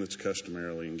action that's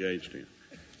customarily engaged in.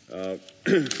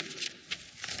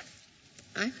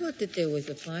 I thought that there was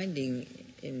a finding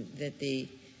that the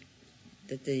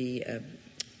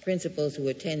principals who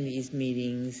attend these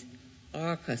meetings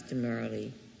are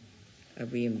customarily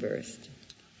reimbursed.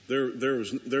 There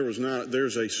was not. There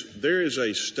is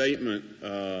a statement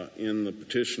in the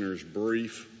petitioner's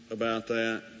brief about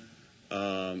that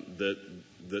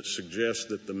that suggests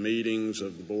that the meetings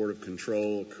of the Board of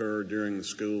Control occur during the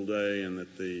school day and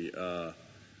that the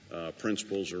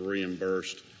principals are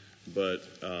reimbursed. But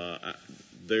that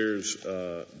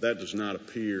does not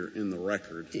appear in the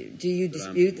record. Do you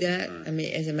dispute that? I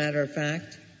mean, as a matter of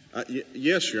fact?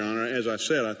 Yes, Your Honor. As I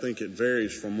said, I think it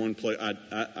varies from one place.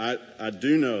 I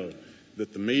do know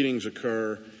that the meetings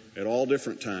occur at all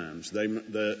different times. They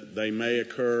may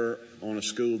occur on a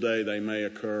school day. They may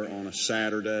occur on a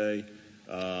Saturday.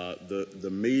 The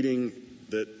meeting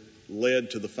that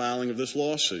led to the filing of this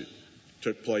lawsuit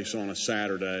took place on a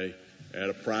Saturday at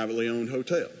a privately owned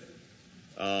hotel.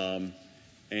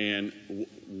 And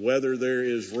whether there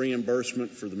is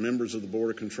reimbursement for the members of the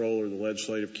Board of Control or the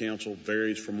Legislative Council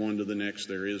varies from one to the next.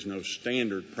 There is no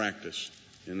standard practice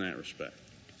in that respect.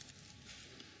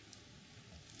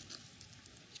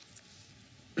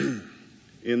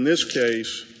 In this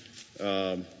case,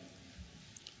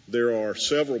 there are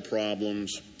several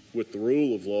problems with the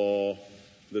rule of law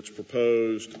that's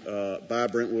proposed by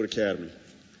Brentwood Academy.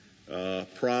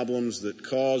 Problems that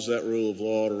cause that rule of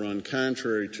law to run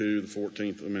contrary to the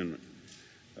 14th Amendment.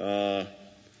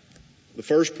 The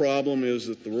first problem is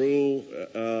that the rule,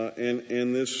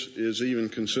 and this is even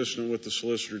consistent with the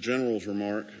Solicitor General's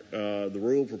remark, the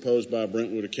rule proposed by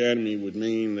Brentwood Academy would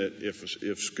mean that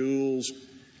if schools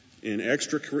in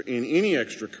any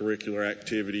extracurricular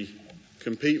activity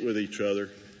compete with each other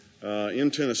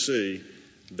in Tennessee,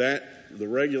 that the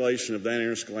regulation of that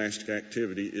interscholastic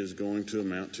activity is going to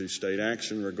amount to state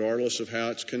action regardless of how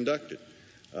it's conducted.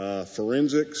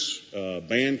 Forensics,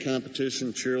 band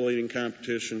competition, cheerleading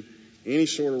competition, any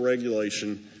sort of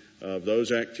regulation of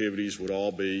those activities would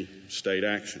all be state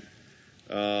action.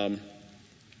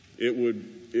 It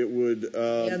would. On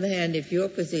the other hand, if your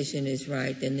position is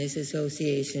right, then this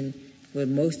association, where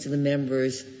most of the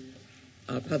members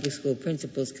are public school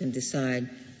principals, can decide,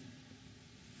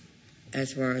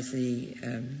 as far as the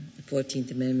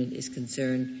 14th Amendment is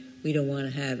concerned, we don't want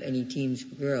to have any teams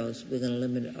for girls. We're going to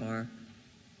limit our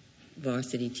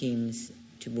varsity teams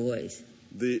to boys.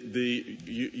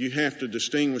 You have to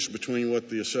distinguish between what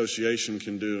the association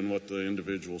can do and what the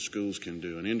individual schools can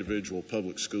do. An individual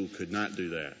public school could not do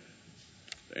that.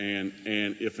 And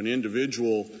if an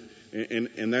individual,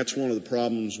 and that's one of the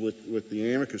problems with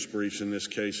the amicus briefs in this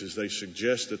case, is they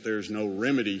suggest that there's no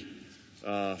remedy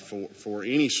for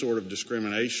any sort of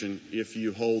discrimination if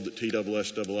you hold that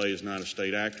TSSAA is not a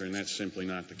state actor, and that's simply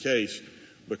not the case,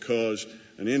 because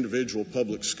an individual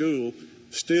public school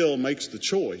still makes the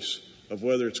choice of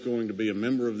whether it's going to be a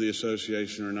member of the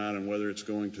association or not and whether it's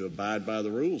going to abide by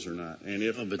the rules or not. And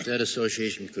but that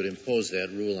association could impose that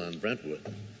rule on Brentwood.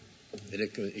 And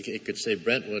it could say,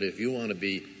 Brentwood, if you want to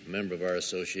be a member of our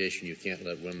association, you can't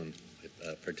let women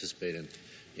participate in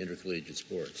intercollegiate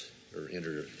sports or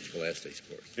interscholastic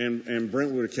sports. And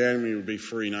Brentwood Academy would be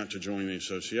free not to join the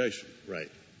association. Right.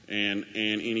 And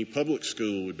any public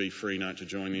school would be free not to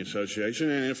join the association.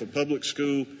 And if a public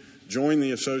school joined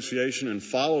the association and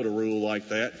followed a rule like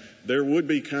that, there would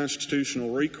be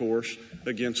constitutional recourse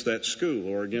against that school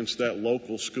or against that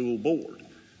local school board.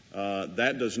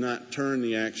 That does not turn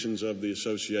the actions of the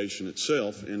association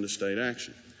itself into state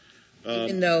action.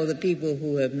 Even though the people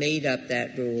who have made up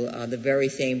that rule are the very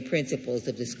same principals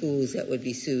of the schools that would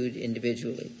be sued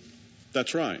individually.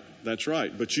 That's right. That's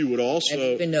right. But you would also... And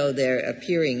even though they're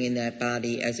appearing in that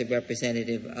body as a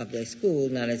representative of their school,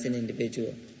 not as an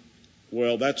individual.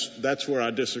 Well, that's where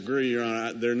I disagree, Your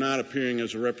Honor. They're not appearing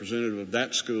as a representative of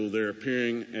that school. They're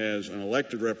appearing as an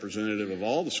elected representative of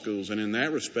all the schools. And in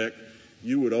that respect,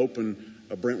 you would open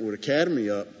a Brentwood Academy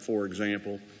up, for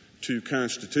example, to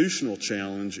constitutional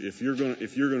challenge if you're going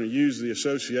to use the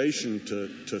association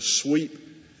to sweep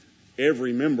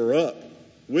every member up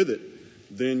with it.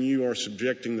 Then you are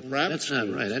subjecting the private schools. That's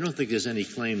not right. I don't think there's any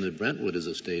claim that Brentwood is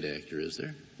a state actor, is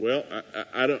there? Well,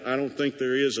 I don't think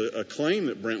there is a claim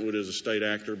that Brentwood is a state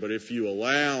actor, but if you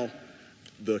allow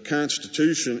the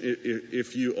Constitution,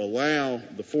 if you allow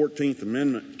the 14th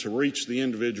Amendment to reach the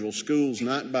individual schools,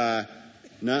 not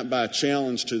by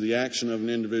challenge to the action of an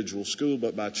individual school,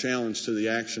 but by challenge to the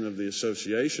action of the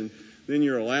association, then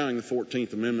you're allowing the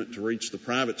 14th Amendment to reach the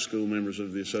private school members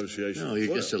of the association. No,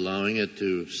 you're just allowing it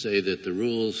to say that the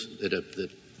rules that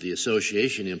the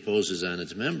association imposes on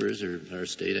its members are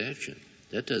state action.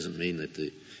 That doesn't mean that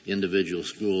the individual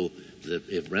school, that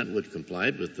if Brentwood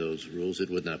complied with those rules, it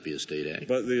would not be a state action.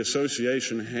 But the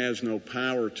association has no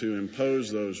power to impose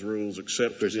those rules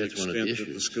except to the extent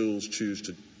that the schools choose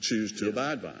to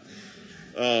abide by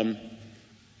them.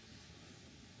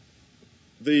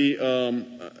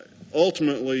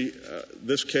 Ultimately,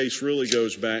 this case really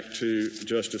goes back to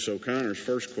Justice O'Connor's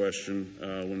first question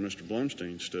when Mr.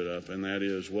 Blumstein stood up, and that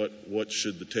is, what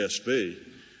should the test be?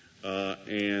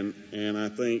 And I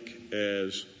think,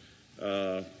 as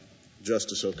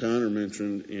Justice O'Connor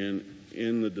mentioned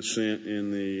in the dissent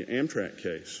in the Amtrak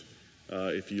case,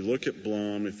 if you look at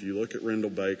Blum, if you look at Rendell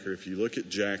Baker, if you look at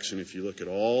Jackson, if you look at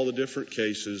all the different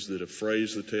cases that have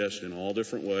phrased the test in all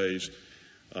different ways,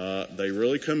 they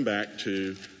really come back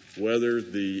to whether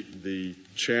the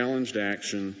challenged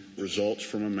action results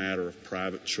from a matter of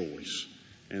private choice.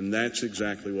 And that's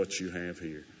exactly what you have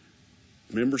here.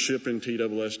 Membership in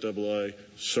TSSAA,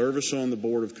 service on the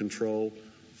Board of Control,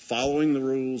 following the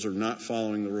rules or not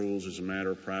following the rules is a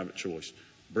matter of private choice.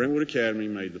 Brentwood Academy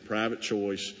made the private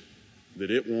choice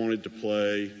that it wanted to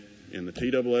play in the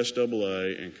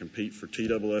TSSAA and compete for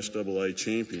TSSAA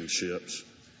championships,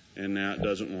 and now it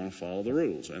doesn't want to follow the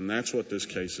rules. And that's what this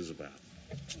case is about.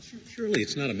 Surely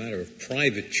it's not a matter of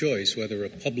private choice whether a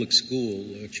public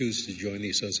school chooses to join the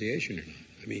association or not.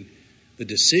 I mean, the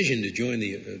decision to join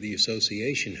the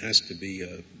association has to be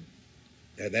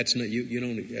that's not you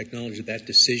don't acknowledge that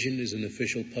decision is an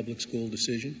official public school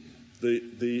decision?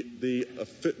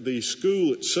 The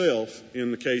school itself,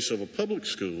 in the case of a public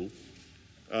school,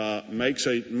 makes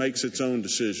its own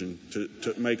decision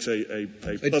makes a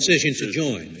decision to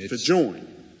join. To join.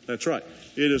 That's right.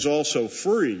 It is also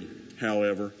free.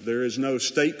 However, there is no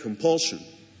state compulsion.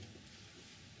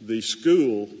 The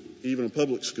school, even a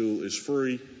public school, is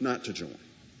free not to join.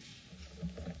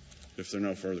 If there are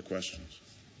no further questions.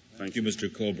 Thank you,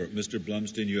 Mr. Colbert. Mr.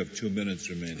 Blumstein, you have 2 minutes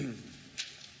remaining.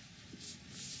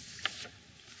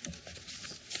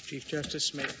 Chief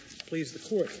Justice, may it please the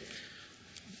Court.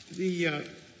 The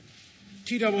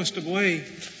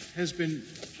TSSAA has been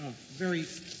very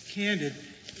candid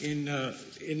in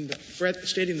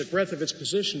stating the breadth of its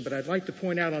position, but I'd like to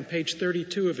point out on page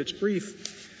 32 of its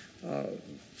brief,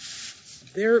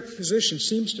 their position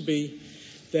seems to be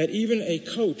that even a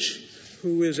coach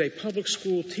who is a public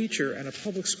school teacher and a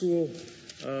public school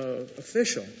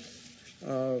official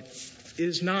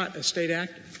is not a state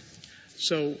actor.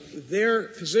 So their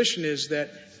position is that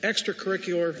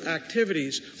extracurricular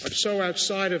activities are so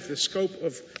outside of the scope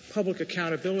of public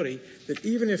accountability that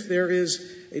even if there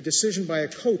is a decision by a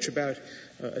coach about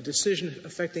a decision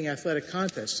affecting athletic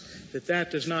contests, that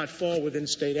does not fall within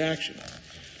state action.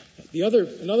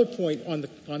 Another point on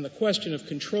the question of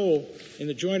control in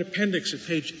the joint appendix at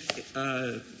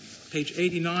page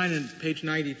 89 and page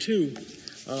 92,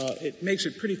 it makes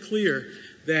it pretty clear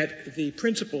that the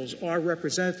principals are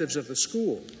representatives of the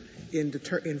school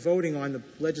in voting on the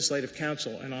legislative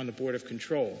council and on the board of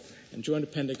control. And joint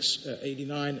appendix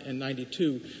 89 and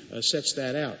 92 sets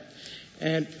that out.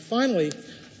 And finally,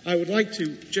 I would like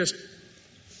to just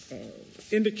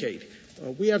indicate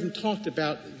we haven't talked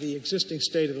about the existing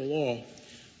state of the law,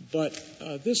 but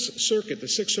this circuit, the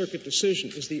Sixth Circuit decision,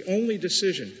 is the only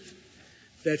decision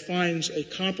that finds a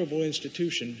comparable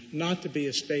institution not to be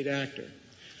a state actor.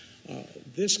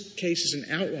 This case is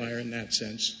an outlier in that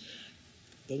sense.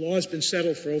 The law has been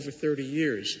settled for over 30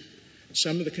 years.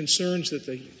 Some of the concerns that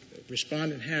the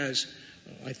respondent has,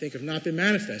 I think, have not been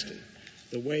manifested.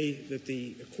 The way that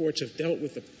the courts have dealt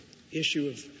with the issue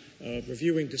of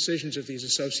reviewing decisions of these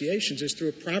associations is through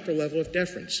a proper level of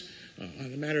deference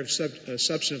on a matter of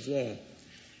substantive law.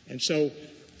 And so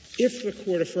if the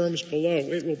court affirms below,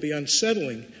 it will be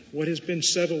unsettling what has been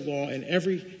settled law in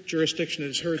every jurisdiction that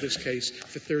has heard this case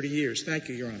for 30 years. Thank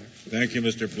you, Your Honor. Thank you,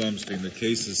 Mr. Blumstein. The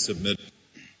case is submitted.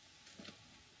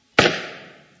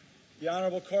 The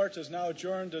Honorable Court is now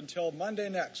adjourned until Monday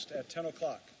next at 10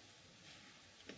 o'clock.